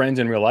your friends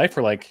in real life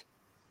are like,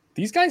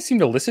 these guys seem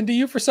to listen to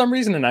you for some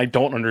reason, and I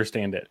don't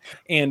understand it.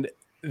 And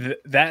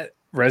that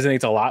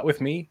resonates a lot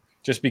with me,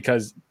 just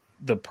because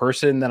the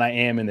person that I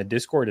am in the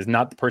Discord is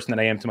not the person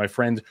that I am to my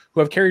friends who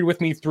have carried with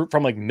me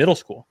from like middle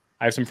school.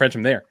 I have some friends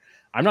from there.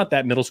 I'm not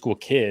that middle school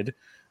kid.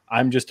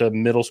 I'm just a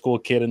middle school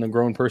kid in a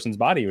grown person's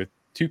body with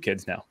 2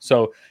 kids now.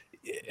 So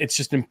it's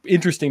just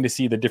interesting to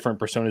see the different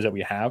personas that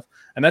we have.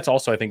 And that's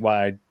also, I think,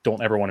 why I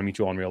don't ever want to meet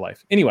you all in real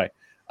life. Anyway,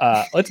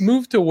 let's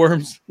move to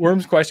Worm's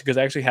question, because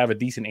I actually have a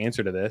decent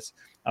answer to this.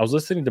 I was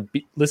listening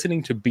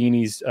to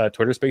Beanie's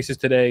Twitter Spaces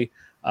today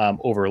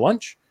over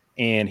lunch,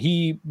 and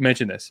he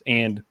mentioned this.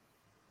 And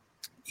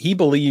he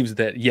believes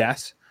that,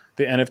 yes,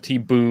 the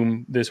NFT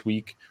boom this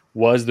week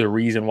was the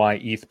reason why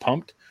ETH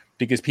pumped,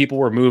 because people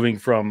were moving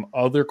from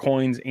other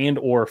coins and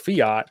or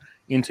fiat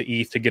into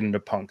ETH to get into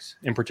punks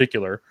in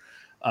particular.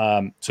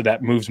 So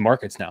that moves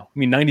markets now. I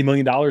mean, $90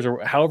 million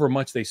or however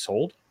much they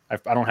sold.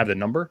 I don't have the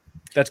number.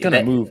 That's going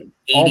to move 80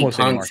 almost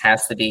punks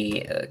has to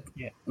be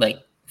like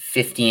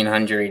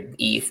 1,500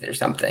 ETH or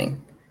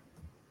something.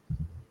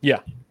 Yeah.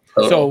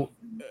 So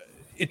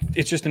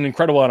it's just an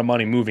incredible amount of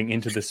money moving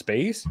into the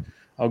space.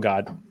 Oh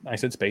God, I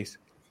said space.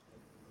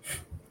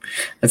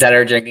 Is that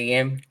our drinking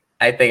game?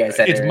 I think I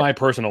said it's my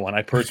personal one.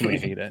 I personally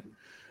hate it.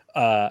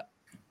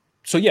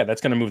 So yeah,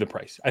 that's going to move the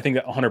price. I think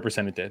that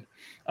 100% it did.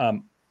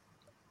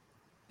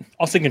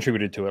 I'll say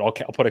contributed to it. I'll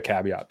put a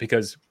caveat,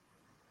 because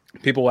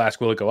people will ask,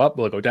 will it go up?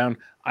 Will it go down?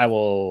 I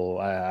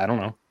don't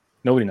know.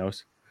 Nobody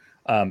knows.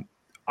 I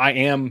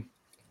am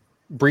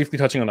briefly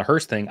touching on the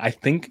Hearst thing. I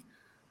think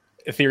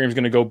Ethereum is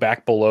going to go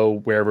back below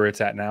wherever it's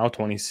at now,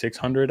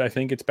 2,600. I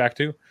think it's back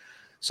to.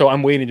 So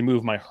I'm waiting to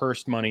move my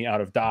Hearst money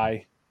out of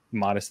DAI,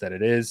 modest that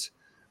it is,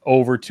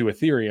 over to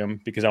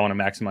Ethereum, because I want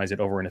to maximize it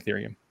over in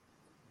Ethereum.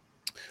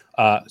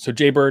 So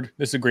Jaybird,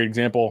 this is a great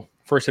example.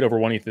 First hit over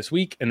 1 ETH this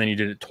week, and then you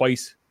did it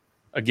twice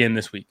again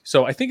this week.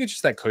 So I think it's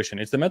just that cushion.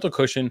 It's the mental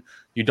cushion.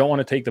 You don't want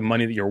to take the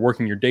money that you're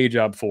working your day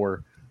job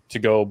for to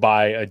go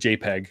buy a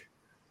JPEG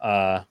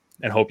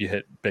and hope you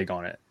hit big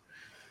on it.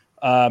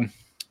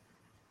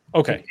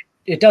 Okay.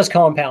 It does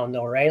compound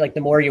though, right? Like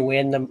the more you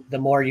win, the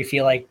more you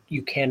feel like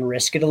you can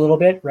risk it a little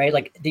bit, right?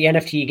 Like the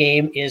NFT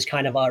game is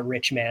kind of a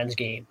rich man's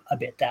game a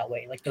bit that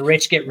way. Like the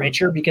rich get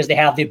richer because they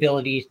have the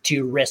ability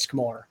to risk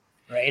more,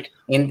 right?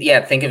 And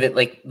yeah, think of it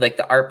like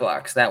the art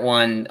blocks, that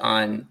one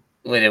on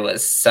when it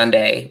was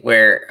Sunday,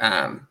 where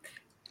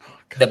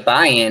the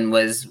buy-in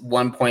was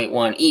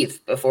 1.1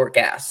 ETH before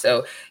gas.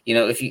 So, you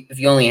know, if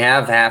you only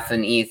have half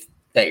an ETH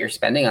that you're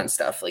spending on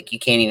stuff, like you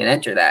can't even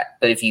enter that.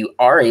 But if you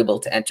are able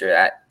to enter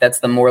that, that's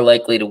the more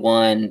likely to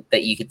one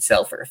that you could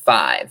sell for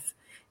 5,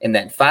 and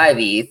then 5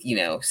 ETH, you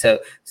know. So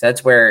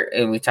that's where,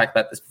 and we talked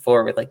about this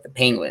before with like the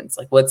penguins,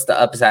 like what's the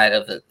upside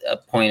of a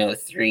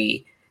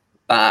 0.03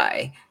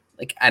 buy?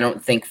 Like, I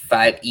don't think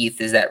 5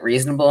 ETH is that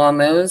reasonable on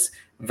those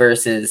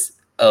versus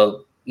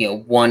 1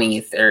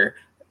 ETH or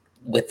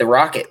with the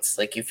rockets.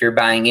 Like if you're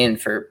buying in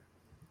for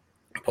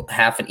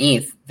half an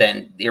ETH,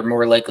 then you're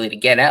more likely to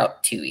get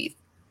out 2 ETH.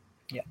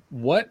 Yeah.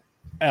 What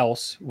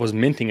else was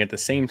minting at the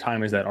same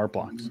time as that art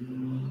blocks?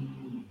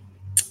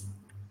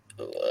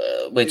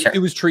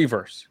 It was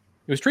Treeverse.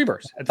 It was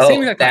Treeverse at the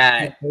same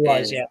exact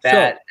time.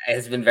 That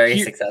has been very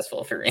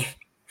successful for me.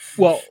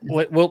 Well,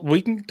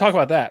 we can talk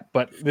about that,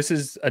 but this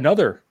is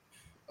another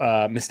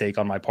mistake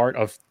on my part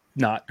of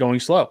not going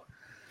slow.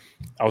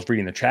 I was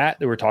reading the chat.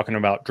 They were talking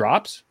about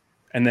drops,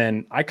 and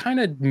then I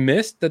kind of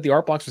missed that the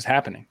art blocks was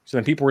happening. So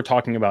then people were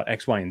talking about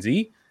X, Y, and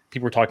Z.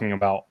 People were talking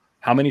about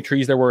how many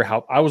trees there were.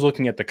 How I was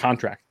looking at the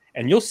contract,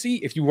 and you'll see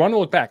if you want to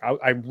look back.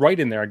 I write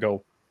in there. I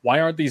go, why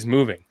aren't these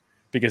moving?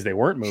 Because they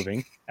weren't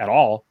moving at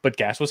all, but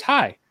gas was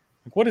high.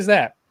 Like, what is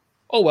that?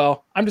 Oh,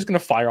 well, I'm just going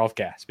to fire off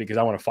gas because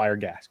I want to fire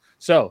gas.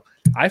 So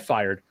I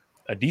fired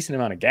a decent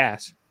amount of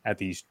gas at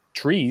these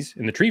trees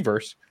in the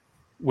Treeverse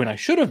when I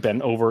should have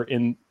been over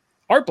in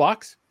art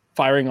blocks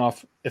firing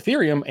off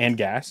Ethereum and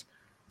gas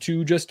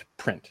to just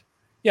print.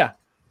 Yeah.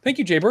 Thank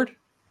you, Jaybird.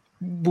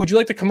 Would you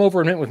like to come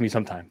over and mint with me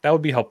sometime? That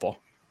would be helpful.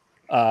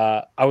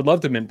 I would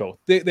love to mint both.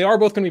 They are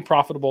both going to be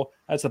profitable.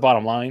 That's the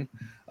bottom line.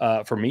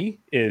 For me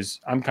is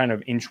I'm kind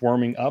of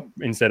inchworming up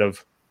instead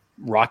of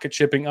rocket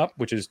shipping up,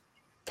 which is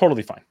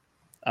totally fine.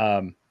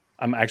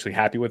 I'm actually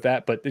happy with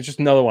that, but it's just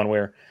another one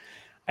where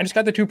I just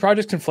got the two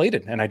projects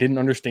conflated and I didn't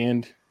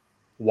understand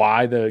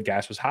why the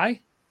gas was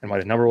high and why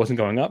the number wasn't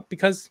going up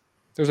because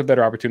there's a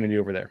better opportunity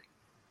over there.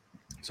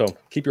 So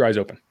keep your eyes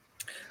open.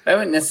 I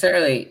wouldn't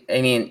necessarily,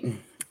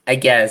 I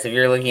guess if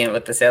you're looking at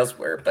what the sales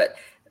were, but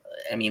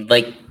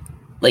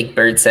like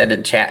Bird said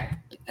in chat,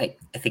 I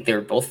think they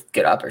were both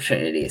good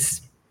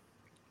opportunities.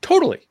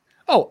 Totally.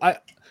 Oh,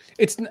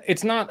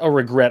 it's not a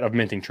regret of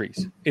minting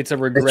trees. It's a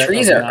regret. The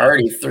trees are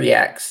already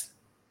 3x.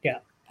 Yeah.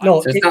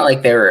 No, so it's not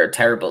like they were a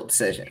terrible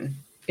decision.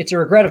 It's a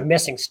regret of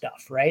missing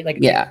stuff, right? Like,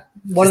 yeah.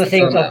 One of the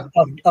things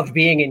of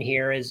being in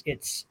here is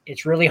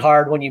it's really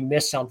hard when you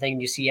miss something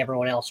and you see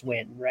everyone else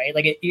win, right?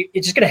 Like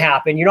it's just going to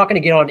happen. You're not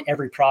going to get on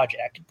every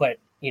project, but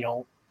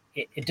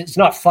it's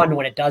not fun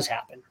when it does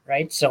happen,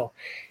 right? So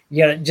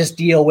you got to just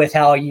deal with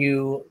how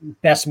you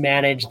best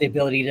manage the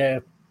ability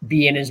to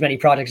be in as many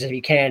projects as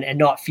you can and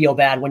not feel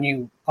bad when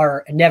you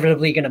are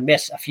inevitably going to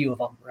miss a few of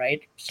them,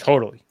 right? So.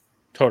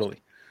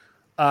 Totally.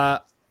 All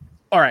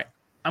right.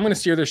 I'm going to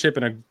steer the ship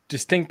in a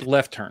distinct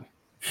left turn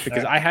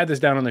because I had this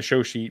down on the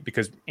show sheet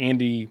because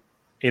Andy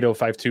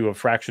 8052 of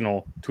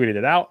Fractional tweeted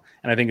it out.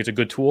 And I think it's a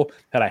good tool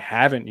that I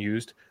haven't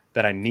used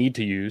that I need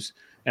to use.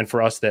 And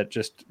for us that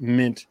just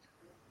mint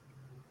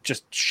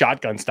just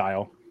shotgun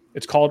style,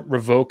 it's called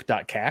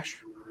revoke.cash.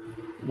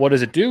 What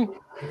does it do?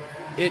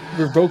 It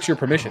revokes your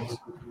permissions.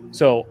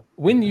 So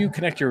when you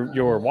connect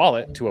your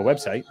wallet to a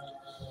website,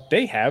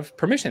 they have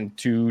permission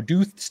to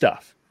do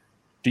stuff.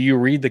 Do you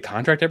read the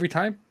contract every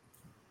time?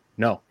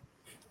 No.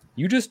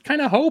 You just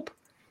kind of hope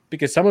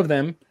because some of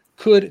them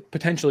could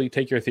potentially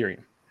take your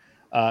Ethereum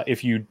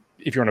if you're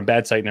on a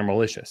bad site and they're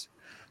malicious.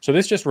 So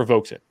this just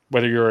revokes it,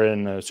 whether you're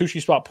in a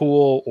sushi spot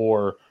pool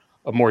or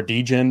a more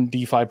degen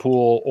DeFi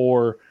pool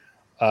or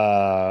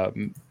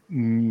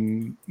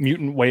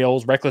mutant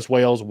whales, reckless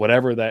whales,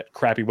 whatever that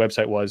crappy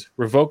website was.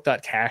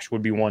 Revoke.cash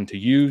would be one to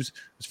use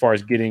as far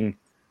as getting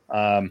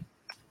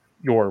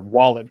your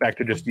wallet back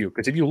to just you.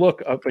 Because if you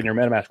look up in your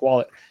MetaMask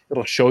wallet,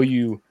 it'll show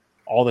you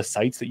all the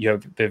sites that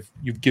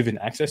you've given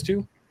access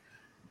to.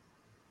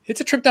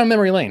 It's a trip down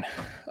memory lane,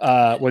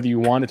 whether you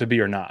want it to be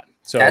or not.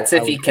 So that's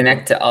if you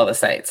connect to all the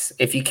sites.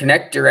 If you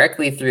connect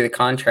directly through the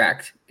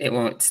contract, it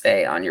won't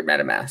stay on your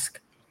MetaMask.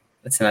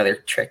 That's another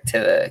trick to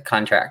the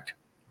contract.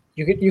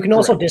 You can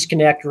also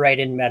disconnect right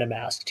in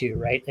MetaMask too,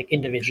 right? Like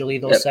individually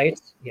those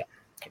sites. Yeah.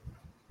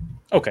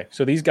 Okay,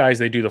 so these guys,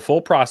 they do the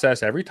full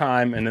process every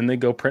time, and then they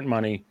go print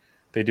money.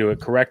 They do it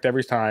correct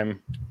every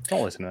time.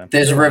 Don't listen to them.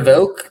 Does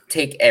Revoke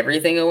take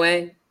everything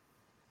away?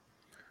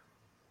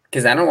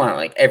 Because I don't want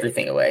like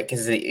everything away.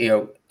 Because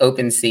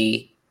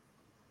OpenSea,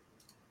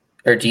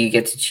 or do you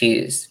get to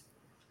choose?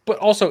 But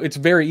also, it's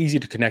very easy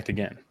to connect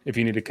again if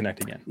you need to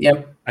connect again.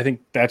 Yep. I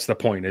think that's the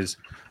point. Is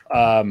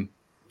I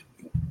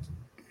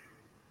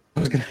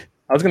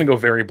was gonna go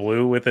very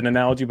blue with an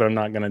analogy, but I'm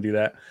not gonna do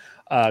that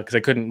because I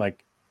couldn't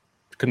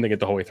think it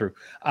the whole way through.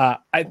 I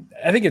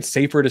think it's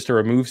safer just to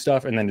remove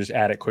stuff and then just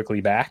add it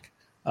quickly back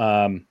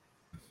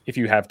if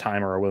you have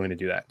time or are willing to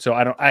do that. So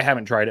I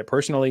haven't tried it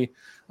personally.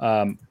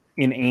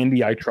 In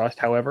Andy, I trust,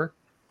 however.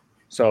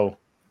 So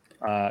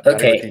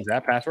okay, change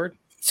that password.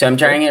 So I'm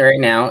trying it right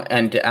now,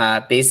 and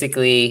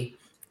basically,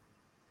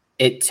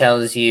 it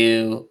tells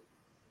you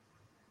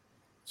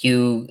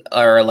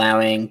are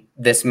allowing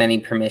this many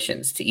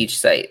permissions to each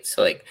site.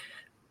 So like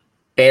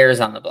bears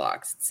on the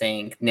blocks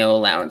saying no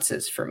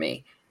allowances for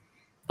me.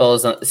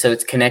 So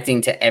it's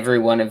connecting to every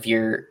one of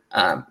your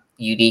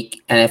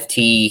unique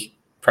NFT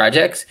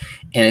projects,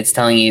 and it's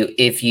telling you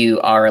if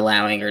you are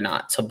allowing or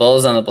not. So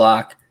Bulls on the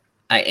block,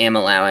 I am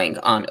allowing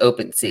on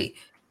OpenSea.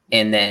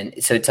 And then,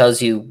 so it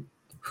tells you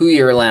who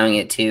you're allowing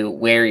it to,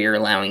 where you're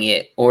allowing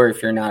it, or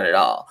if you're not at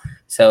all.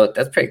 So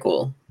that's pretty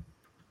cool.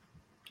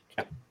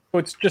 Yeah. So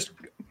it's just,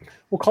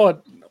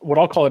 what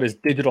I'll call it is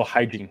digital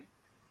hygiene.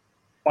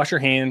 wash your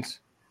hands,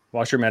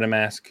 wash your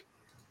MetaMask.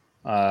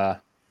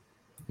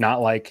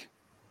 Not like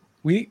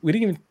we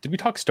didn't even, did we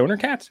talk stoner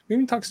cats? We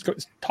didn't talk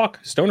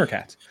stoner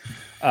cats.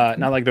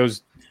 Not like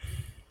those,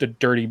 the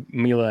dirty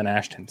Mila and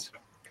Ashtons.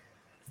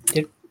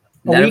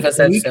 None of us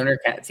have stoner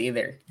cats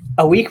either.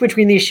 A week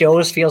between these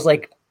shows feels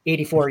like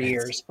 84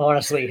 years,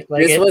 honestly.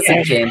 Like this was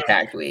a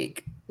jam-packed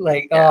week.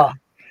 Like,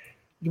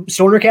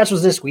 Stoner Cats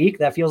was this week.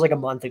 That feels like a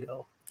month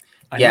ago.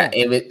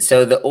 It was.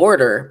 So the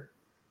order,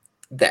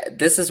 that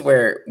this is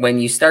where when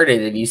you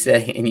started and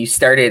you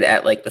started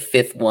at like the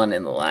fifth one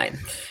in the line.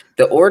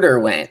 The order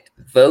went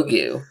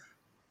Vogu,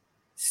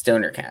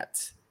 Stoner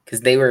Cats,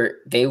 because they were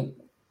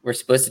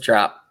supposed to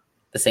drop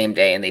the same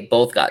day and they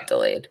both got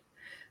delayed.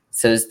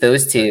 So it's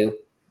those two,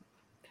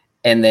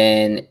 and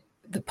then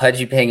the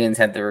Pudgy Penguins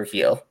had the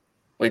reveal,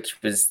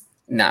 which was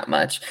not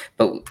much,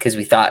 but because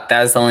we thought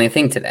that was the only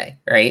thing today,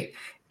 right?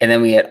 And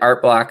then we had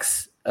art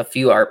blocks, a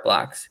few art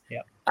blocks.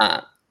 Yeah.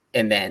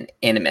 And then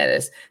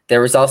Animetas.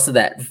 There was also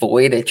that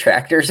Void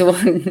Attractors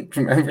one.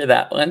 Remember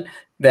that one?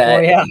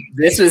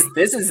 This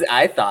is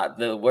I thought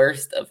the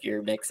worst of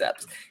your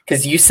mix-ups,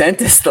 because you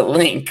sent us the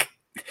link.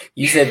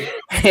 You said,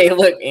 "Hey,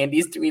 look,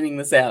 Andy's tweeting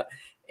this out,"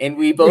 and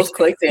we both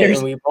clicked it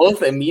and we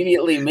both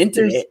immediately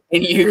minted it.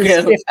 And you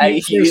go, 50, "I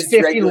used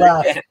regular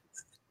left. Gas."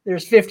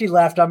 There's 50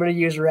 left. I'm going to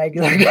use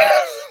regular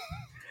gas.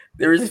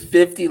 There was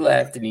 50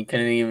 left, and you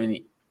couldn't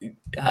even.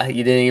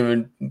 You didn't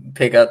even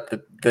pick up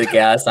the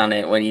gas on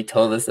it when you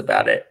told us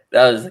about it.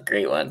 That was a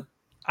great one.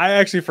 I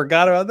actually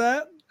forgot about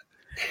that.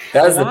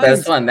 That was the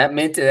best one. That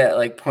minted at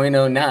like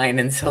 0.09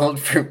 and sold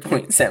for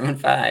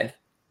 0.75.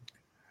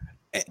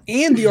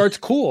 And the art's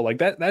cool. Like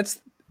that's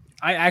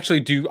I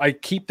actually do. I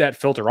keep that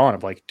filter on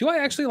of like, do I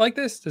actually like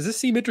this? Does this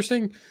seem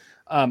interesting?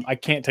 I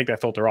can't take that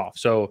filter off.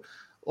 So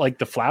like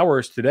the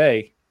flowers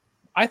today,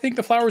 I think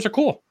the flowers are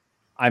cool.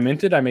 I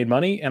minted, I made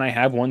money, and I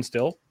have one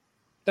still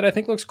that I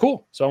think looks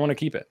cool. So I want to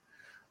keep it.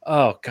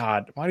 Oh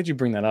God, why did you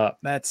bring that up?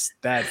 That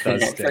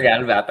does. I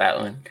forgot about that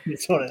one.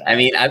 I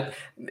mean,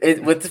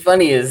 what's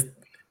funny is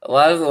a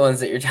lot of the ones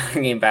that you're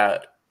talking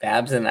about,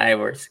 Babs and I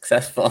were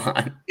successful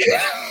on.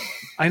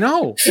 I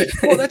know.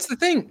 Well, that's the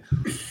thing.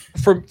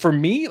 For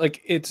me,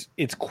 like it's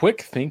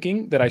quick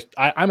thinking that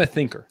I'm a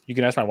thinker. You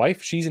can ask my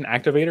wife; she's an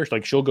activator.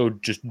 Like she'll go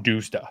just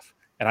do stuff,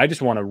 and I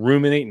just want to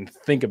ruminate and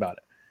think about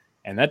it,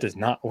 and that does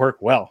not work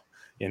well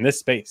in this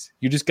space.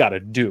 You just got to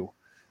do.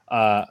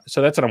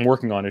 So that's what I'm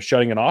working on, is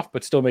shutting it off,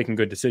 but still making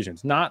good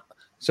decisions.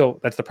 So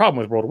that's the problem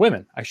with World of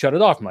Women. I shut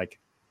it off. I'm like,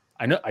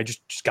 I know I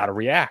just got to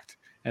react.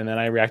 And then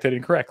I reacted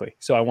incorrectly.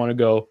 So I want to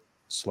go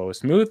slow is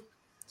smooth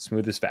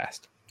is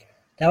fast.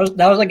 That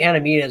was like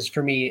ngmi's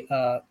for me.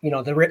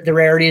 The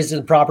rarities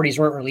and the properties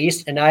weren't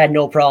released, and I had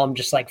no problem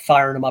just like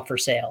firing them up for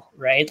sale.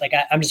 Right. Like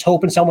I'm just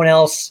hoping someone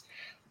else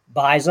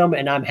buys them,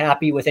 and I'm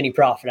happy with any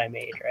profit I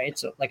made. Right.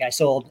 So like I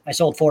sold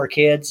 4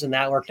 kids, and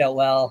that worked out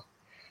well.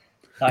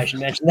 I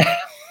should mention that.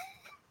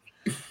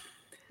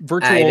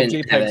 Virtual I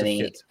didn't have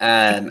any.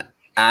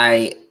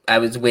 I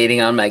was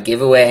waiting on my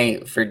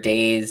giveaway for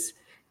days,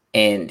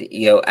 and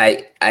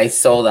I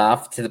sold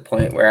off to the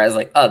point where I was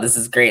like, "Oh, this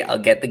is great! I'll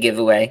get the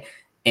giveaway,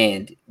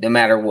 and no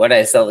matter what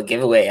I sell the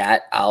giveaway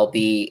at, I'll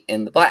be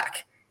in the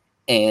black."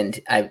 And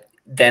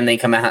then they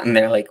come out and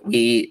they're like,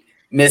 "We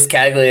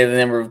miscalculated the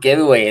number of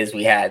giveaways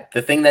we had.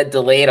 The thing that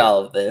delayed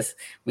all of this,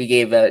 we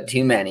gave out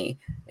too many."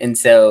 And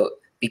so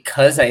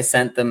because I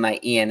sent them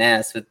my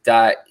ENS with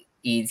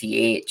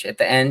 .eth at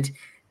the end,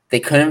 they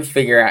couldn't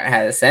figure out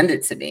how to send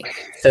it to me.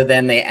 So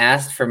then they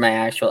asked for my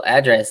actual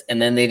address, and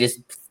then they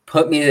just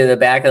put me to the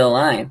back of the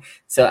line.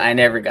 So I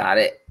never got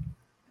it.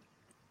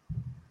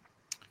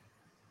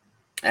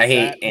 I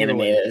hate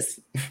animators.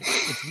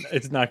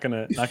 It's not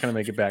gonna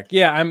make it back.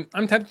 Yeah,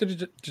 I'm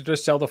tempted to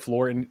just sell the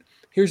floor. And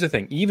here's the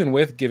thing: even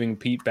with giving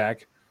Pete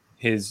back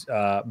his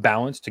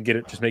balance to get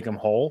it, just make him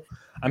whole,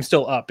 I'm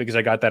still up because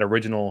I got that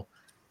original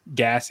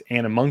gas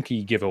and a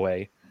monkey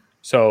giveaway.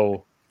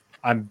 So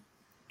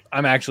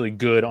I'm actually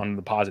good on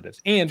the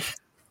positives. And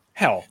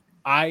hell,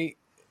 I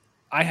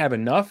have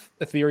enough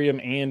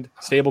Ethereum and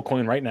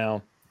stablecoin right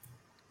now.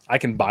 I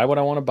can buy what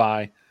I want to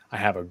buy. I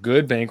have a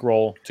good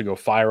bankroll to go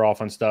fire off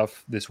on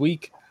stuff this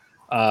week,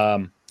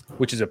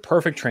 which is a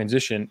perfect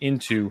transition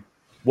into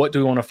what do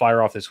we want to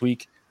fire off this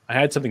week. I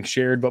had something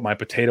shared, but my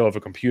potato of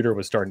a computer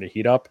was starting to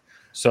heat up.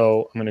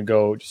 So I'm going to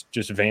go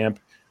just vamp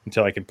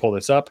until I can pull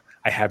this up.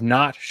 I have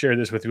not shared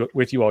this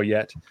with you all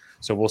yet.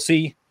 So we'll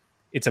see.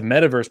 It's a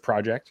metaverse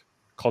project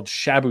called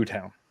Shabu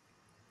Town.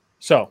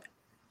 So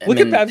look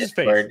at Babs'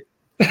 face.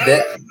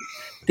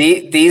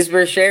 These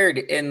were shared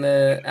in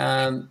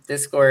the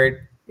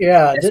Discord.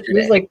 Yeah, this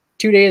was like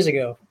 2 days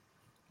ago.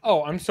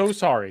 Oh, I'm so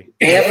sorry.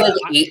 They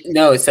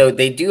have so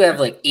they do have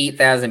like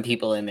 8,000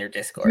 people in their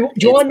Discord.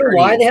 Do you want to know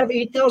why they have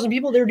 8,000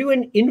 people? They're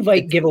doing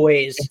invite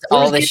giveaways. It's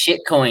all the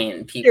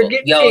shitcoin people.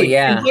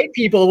 Invite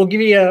people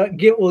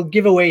will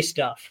give away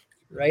stuff,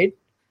 right?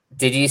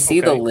 Did you see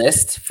the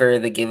list for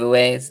the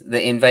giveaways,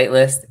 the invite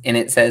list? And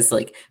it says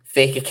like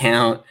fake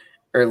account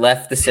or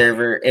left the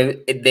server.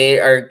 They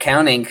are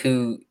counting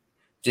who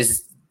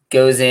just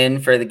goes in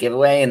for the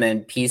giveaway and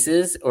then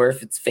pieces, or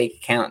if it's fake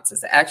accounts.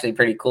 It's actually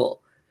pretty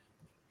cool.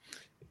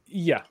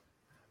 Yeah.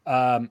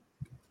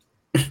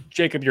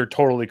 Jacob, you're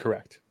totally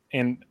correct.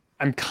 And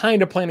I'm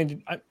kind of planning to,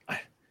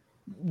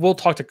 we'll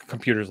talk to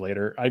computers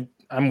later.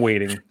 I'm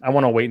waiting. I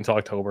want to wait until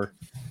October.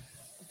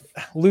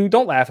 Lou,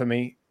 don't laugh at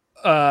me.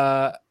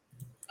 Okay,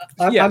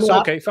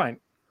 fine.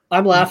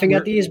 I'm laughing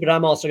at these, but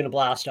I'm also going to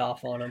blast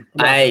off on them.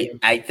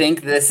 I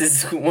think this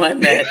is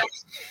one that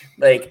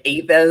like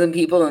 8,000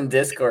 people in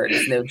Discord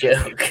is no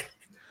joke.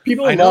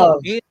 People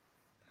love.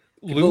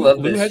 Lou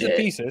has a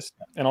thesis,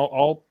 and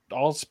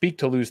I'll speak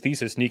to Lou's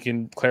thesis, and he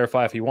can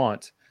clarify if he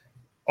wants.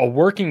 A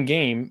working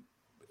game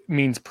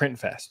means print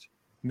fest.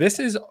 This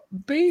is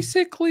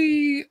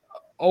basically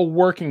a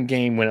working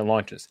game when it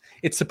launches.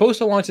 It's supposed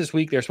to launch this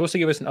week. They're supposed to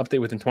give us an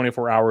update within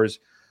 24 hours,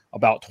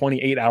 about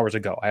 28 hours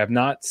ago. I have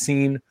not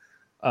seen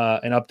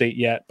an update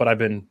yet, but I've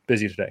been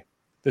busy today.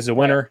 This is a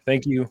winner.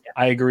 Thank you. Yeah.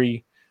 I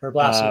agree. For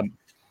blasting.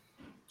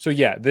 So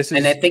yeah, this is,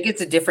 and I think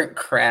it's a different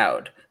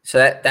crowd. So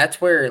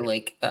that's where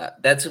like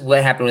that's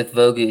what happened with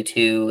Vogu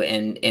too,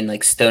 and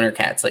like Stoner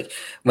Cats. Like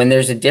when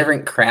there's a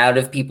different crowd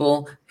of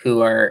people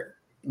who are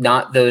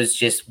not those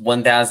just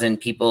 1,000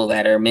 people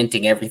that are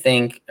minting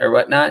everything or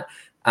whatnot.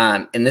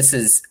 And this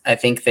is, I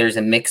think there's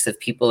a mix of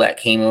people that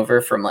came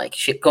over from like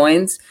shit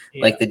coins,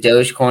 like the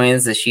Doge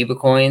coins, the Shiba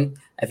coin.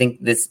 I think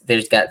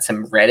there's got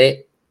some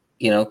Reddit,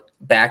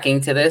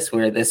 backing to this,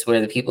 where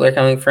the people are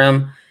coming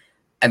from.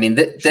 I mean,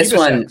 this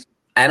one, sucks.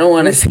 I don't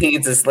want to say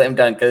it's a slam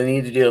dunk because I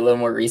need to do a little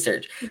more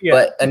research. Yeah.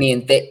 But I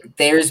mean,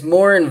 there's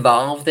more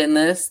involved in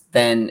this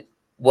than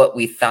what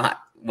we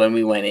thought when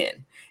we went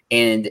in.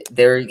 And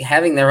they're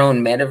having their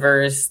own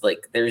metaverse.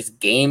 Like there's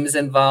games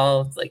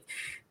involved. Like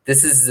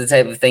this is the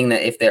type of thing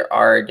that if there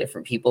are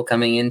different people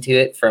coming into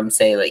it from,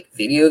 say, like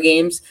video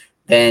games,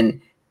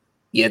 then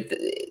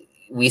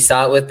we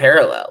saw it with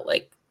Parallel.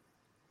 Like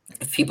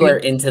if people are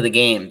into the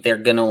game, they're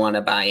going to want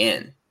to buy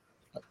in.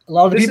 A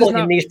lot of the people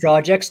in these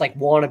projects like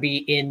want to be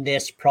in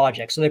this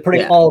project. So they're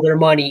putting all their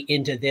money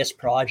into this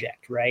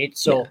project, right?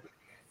 So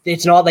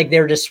it's not like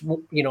they're just,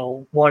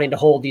 wanting to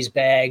hold these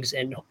bags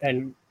and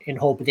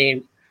hope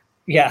they,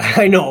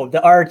 I know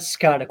the art's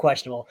kind of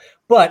questionable,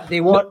 but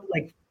they want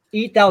like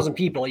 8,000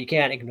 people. You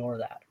can't ignore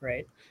that,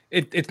 right?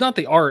 It's not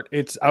the art.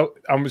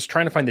 I was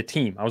trying to find the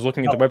team. I was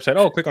looking at the website.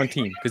 Oh, click on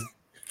team, because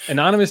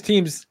anonymous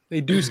teams,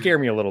 they do scare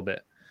me a little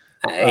bit.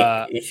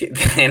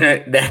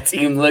 That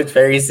team looked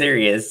very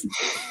serious.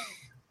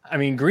 I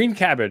mean, Green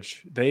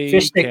Cabbage,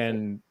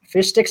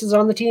 Fish Sticks is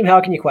on the team.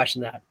 How can you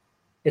question that?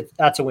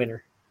 That's a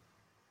winner.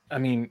 I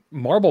mean,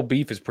 Marble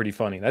Beef is pretty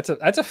funny. That's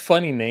a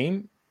funny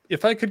name.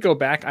 If I could go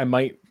back, I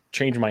might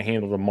change my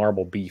handle to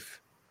Marble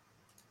Beef.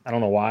 I don't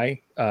know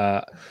why.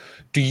 So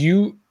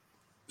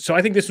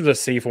I think this was a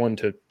safe one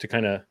to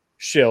kind of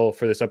shill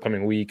for this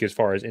upcoming week as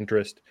far as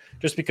interest,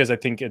 just because I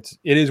think it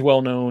is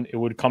well known. It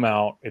would come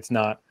out.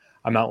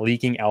 I'm not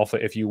leaking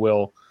alpha, if you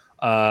will.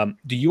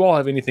 Do you all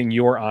have anything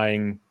you're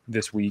eyeing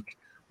this week?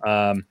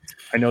 I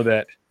know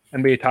that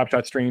NBA Top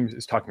Shot Streams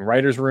is talking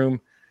Writer's Room.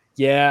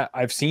 Yeah,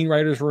 I've seen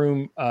Writer's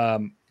Room.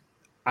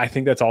 I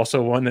think that's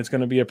also one that's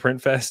going to be a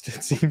print fest,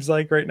 it seems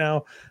like right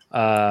now.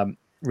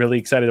 Really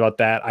excited about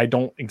that. I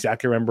don't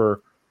exactly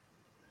remember.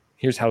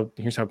 Here's how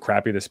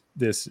crappy this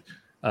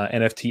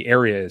NFT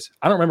area is.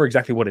 I don't remember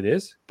exactly what it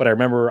is, but I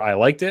remember I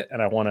liked it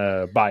and I want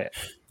to buy it.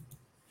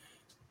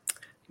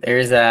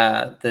 There's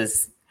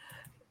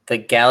the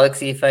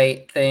Galaxy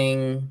Fight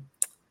thing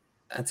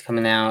that's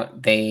coming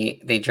out.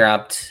 They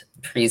dropped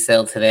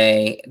pre-sale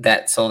today.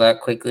 That sold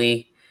out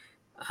quickly.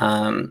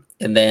 And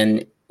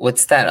then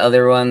what's that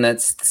other one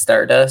that's the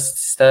Stardust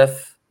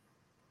stuff?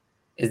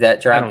 Is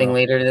that dropping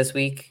later this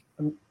week?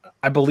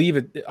 I believe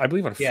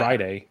on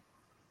Friday.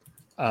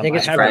 I think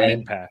it's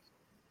Friday.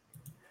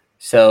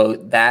 So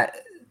that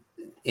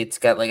it's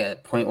got like a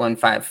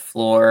 0.15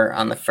 floor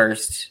on the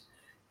first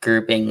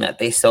grouping that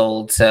they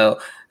sold. So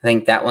I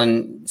think that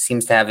one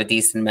seems to have a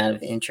decent amount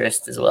of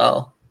interest as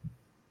well.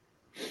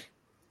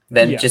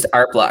 Then just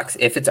art blocks.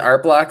 If it's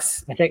art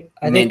blocks, I think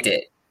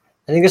it.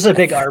 I think this is a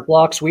big art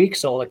blocks week,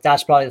 so like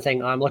that's probably the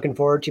thing I'm looking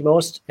forward to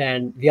most.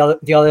 And the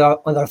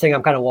other thing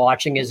I'm kind of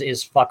watching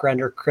is Fuck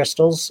Render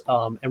Crystals,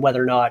 and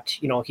whether or not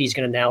he's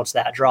going to announce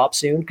that drop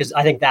soon, because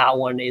I think that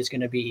one is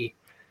going to be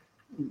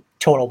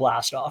total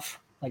blast off.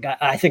 Like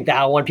I think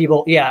that one,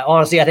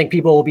 honestly, I think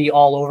people will be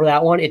all over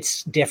that one.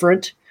 It's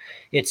different.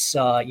 It's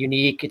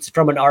unique. It's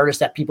from an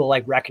artist that people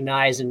like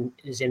recognize and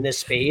is in this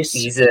space.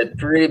 He's a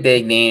pretty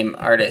big name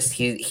artist.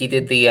 He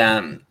did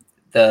the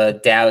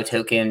DAO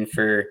token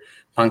for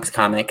Punk's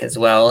comic as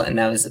well, and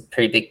that was a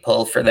pretty big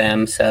pull for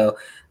them. So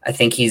I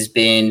think he's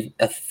been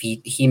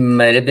he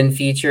might have been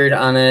featured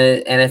on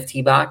a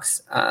NFT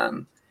box.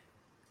 I'm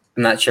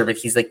not sure, but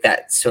he's like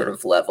that sort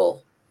of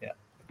level.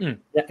 And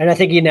I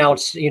think he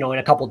announced, in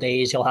a couple of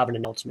days he'll have an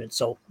announcement.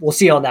 So we'll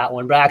see on that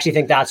one. But I actually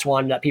think that's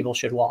one that people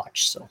should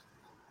watch. So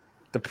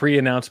the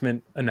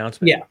pre-announcement.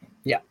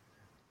 Yeah.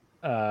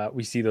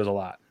 We see those a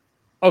lot.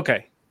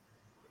 Okay.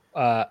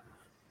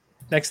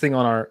 Next thing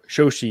on our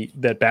show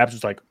sheet that Babs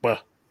was like, well,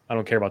 I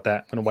don't care about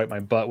that. I'm gonna wipe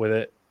my butt with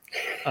it.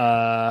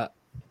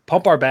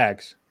 Pump our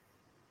bags.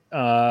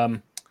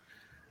 The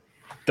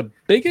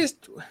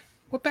biggest,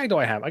 what bag do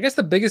I have? I guess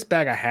the biggest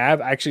bag I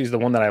have actually is the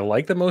one that I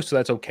like the most, so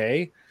that's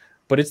okay.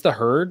 But it's the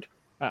Herd.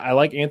 I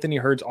like Anthony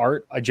Herd's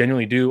art. I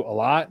genuinely do a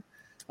lot.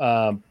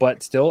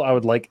 But still, I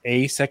would like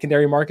a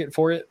secondary market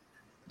for it.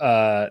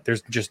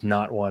 There's just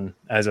not one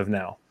as of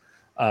now.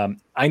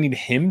 I need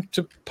him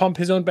to pump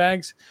his own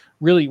bags.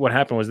 Really, what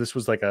happened was this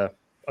was like a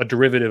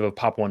derivative of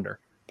Pop Wonder.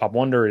 Pop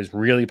Wonder is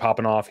really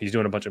popping off. He's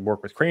doing a bunch of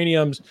work with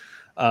craniums.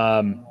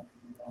 And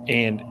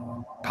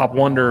Pop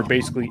Wonder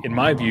basically, in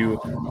my view,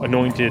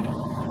 anointed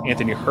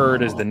Anthony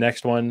Herd as the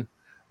next one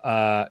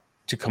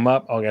to come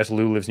up. Oh, I guess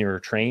Lou lives near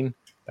a train.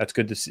 That's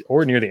good to see.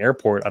 Or near the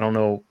airport. I don't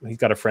know. He's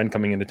got a friend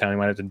coming into town. He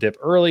might have to dip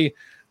early,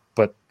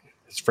 but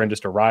his friend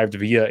just arrived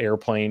via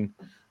airplane.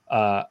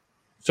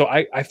 So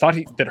I thought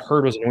that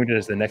Herd was anointed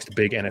as the next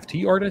big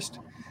NFT artist,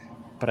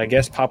 but I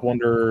guess Pop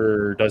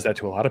Wonder does that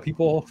to a lot of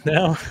people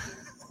now.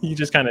 He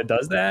just kind of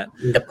does that.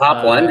 The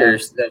Pop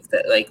Wonders,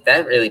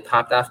 that really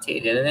popped off to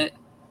you, didn't it?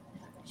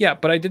 Yeah,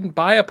 but I didn't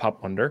buy a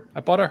Pop Wonder. I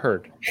bought a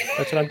Herd.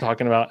 That's what I'm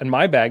talking about. And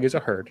my bag is a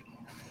Herd.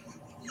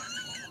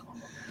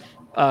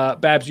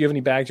 Babs, do you have any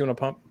bags you want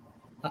to pump?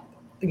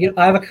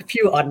 I have a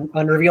few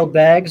unrevealed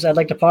bags I'd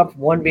like to pump.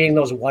 One being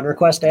those One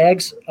Request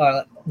eggs.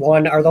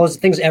 One, are those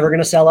things ever going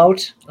to sell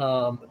out?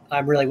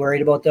 I'm really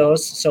worried about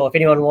those. So if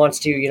anyone wants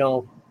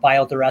to, buy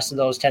out the rest of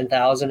those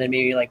 10,000 and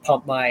maybe like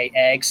pump my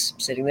eggs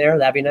sitting there,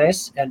 that'd be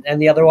nice.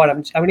 And the other one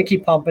I'm going to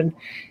keep pumping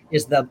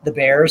is the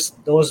Bears.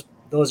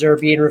 Those are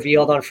being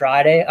revealed on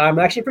Friday. I'm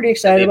actually pretty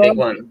excited about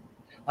them.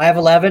 I have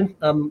 11.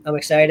 I'm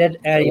excited.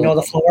 And,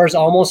 the floor is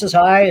almost as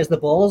high as the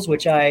Bulls,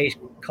 which I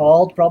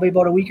called probably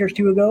about a week or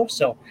two ago.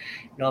 So,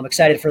 I'm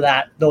excited for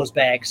those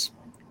bags.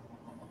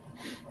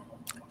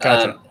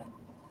 Gotcha.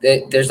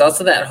 There's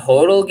also that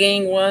Hodl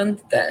Gang one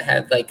that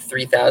had like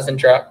 3,000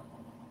 drop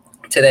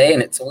today,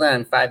 and it sold out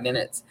in 5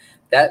 minutes.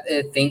 That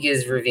I think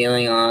is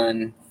revealing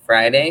on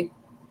Friday.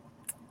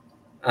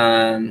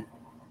 Does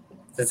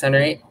that sound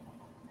right?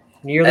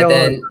 You're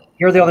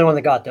the only one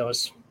that got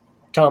those.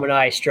 Tom and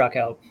I struck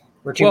out.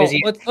 We're too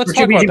busy. We're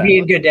too busy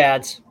being good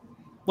dads.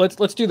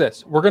 Let's do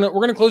this. We're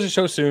gonna close the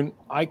show soon.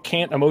 I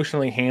can't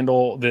emotionally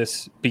handle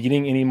this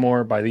beating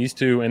anymore by these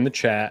two in the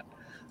chat.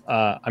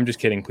 I'm just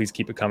kidding. Please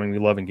keep it coming. We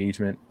love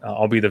engagement.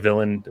 I'll be the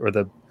villain or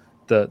the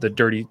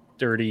dirty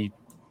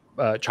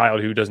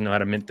child who doesn't know how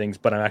to mint things,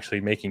 but I'm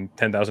actually making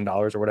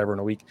 $10,000 or whatever in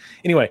a week.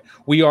 Anyway,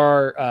 we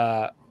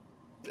are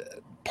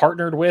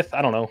partnered with,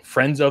 I don't know,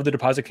 Friends of the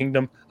Deposit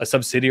Kingdom, a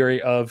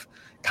subsidiary of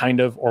kind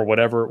of or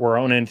whatever. We're our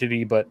own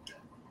entity, but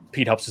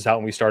Pete helps us out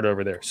when we start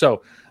over there.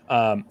 So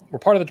we're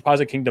part of the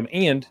Deposit Kingdom,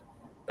 and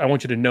I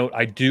want you to note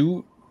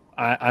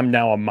I'm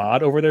now a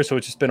mod over there, so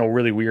it's just been a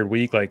really weird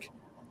week. Like,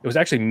 it was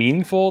actually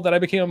meaningful that I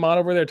became a mod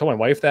over there. I told my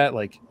wife that.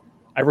 Like,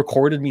 I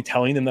recorded me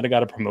telling them that I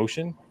got a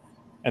promotion,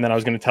 and then I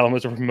was going to tell them it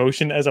was a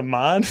promotion as a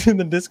mod in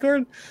the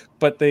Discord,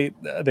 but they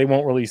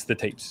won't release the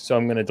tapes, so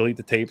I'm going to delete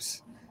the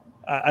tapes.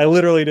 I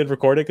literally did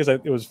record it because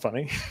it was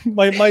funny.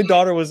 My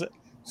daughter was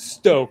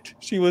stoked.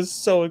 She was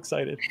so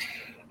excited.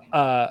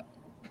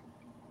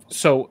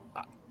 So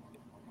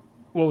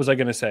what was I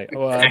going to say?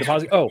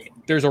 Deposit. Oh,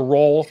 there's a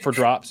roll for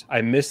drops.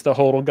 I missed the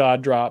Hodl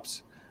God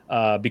drops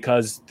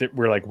because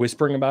we're like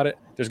whispering about it.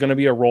 There's going to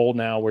be a roll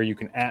now where you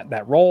can add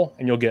that roll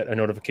and you'll get a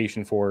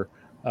notification for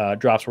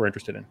drops we're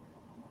interested in.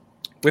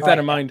 With that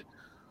in mind,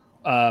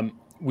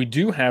 we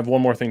do have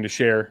one more thing to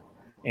share,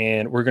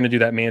 and we're going to do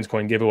that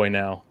Manzcoin giveaway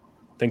now.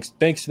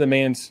 Thanks to the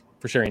Mans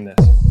for sharing this.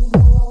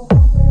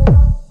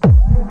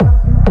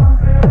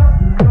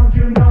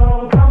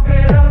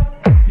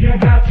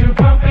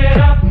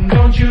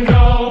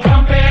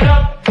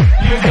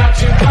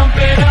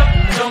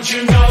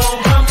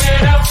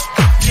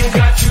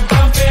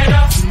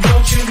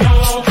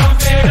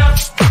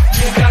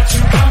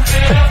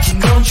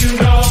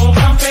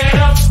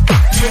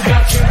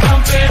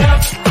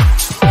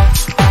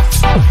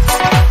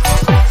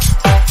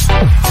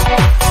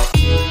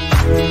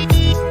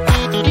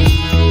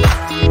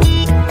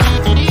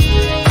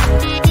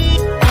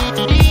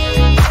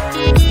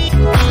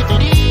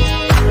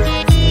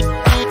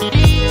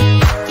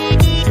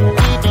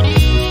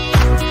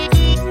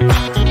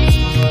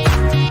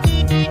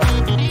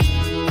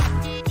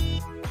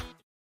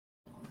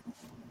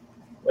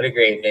 What a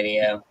great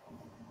video.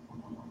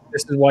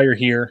 This is why you're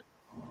here.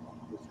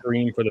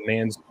 Screen for the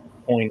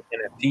Manzcoin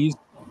NFTz.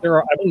 There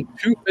are, I believe,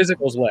 2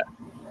 physicals left.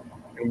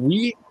 And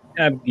we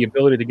have the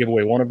ability to give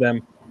away one of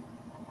them.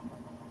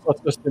 So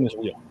let's go spin this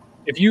wheel.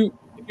 If you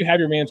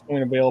have your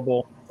Manzcoin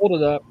available, hold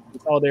it up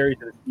in solidarity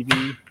to the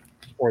TV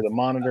or the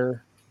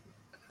monitor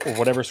or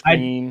whatever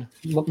screen.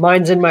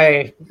 Mine's in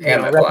my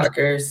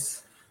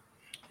blockers.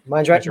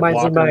 Mine's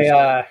in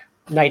my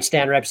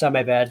nightstand right beside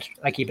my bed.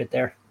 I keep it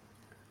there.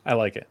 I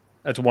like it.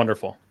 That's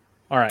wonderful.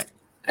 All right.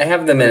 I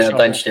have them in a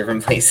bunch of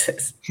different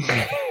places.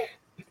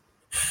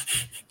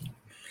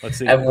 Let's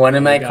see. I have one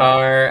in my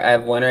car. I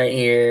have one right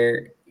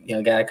here.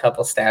 Got a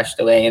couple stashed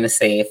away in a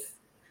safe.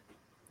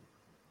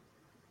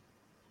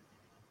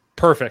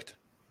 Perfect.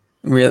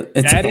 Real,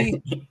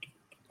 Daddy,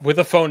 with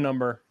a phone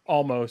number,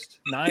 almost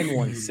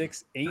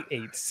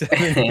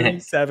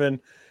 916-887-37.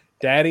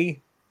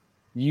 Daddy,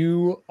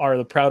 you are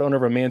the proud owner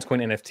of a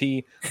Manzcoin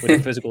NFT with a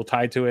physical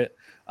tie to it.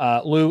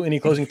 Lou, any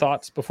closing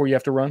thoughts before you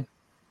have to run?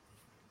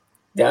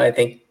 No, I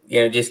think,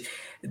 just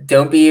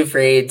don't be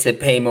afraid to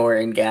pay more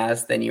in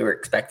gas than you were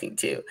expecting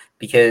to,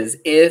 because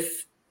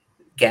if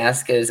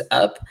gas goes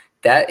up,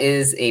 that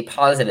is a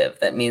positive.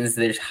 That means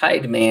there's high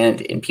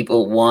demand and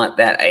people want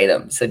that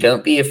item. So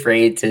don't be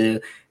afraid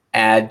to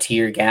add to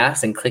your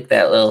gas and click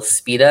that little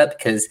speed up,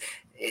 because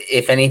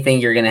if anything,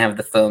 you're going to have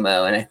the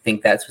FOMO. And I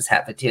think that's what's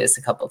happened to us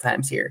a couple of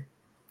times here.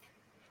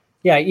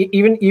 Yeah,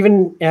 even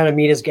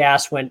Anamita's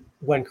gas went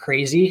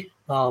crazy.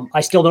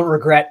 I still don't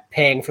regret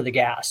paying for the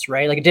gas,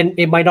 right? Like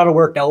it might not have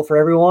worked out for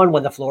everyone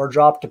when the floor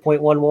dropped to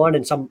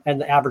 0.11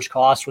 and the average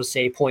cost was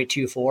say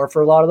 0.24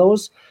 for a lot of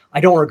those. I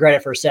don't regret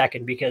it for a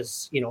second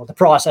because, the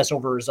process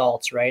over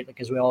results, right? Like,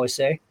 as we always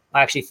say,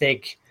 I actually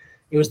think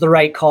it was the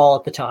right call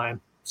at the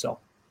time. So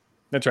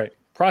that's right.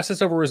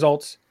 Process over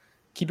results.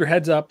 Keep your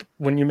heads up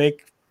when you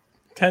make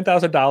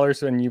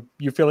 $10,000 and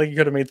you feel like you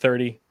could have made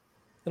 30.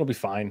 It'll be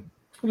fine.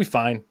 It'll be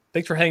fine.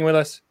 Thanks for hanging with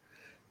us.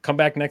 Come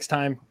back next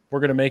time. We're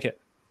going to make it.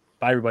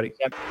 Bye, everybody.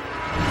 Yep.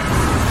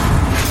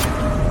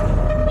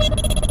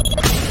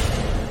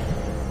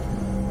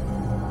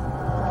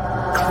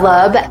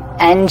 Club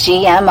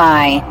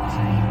NGMI.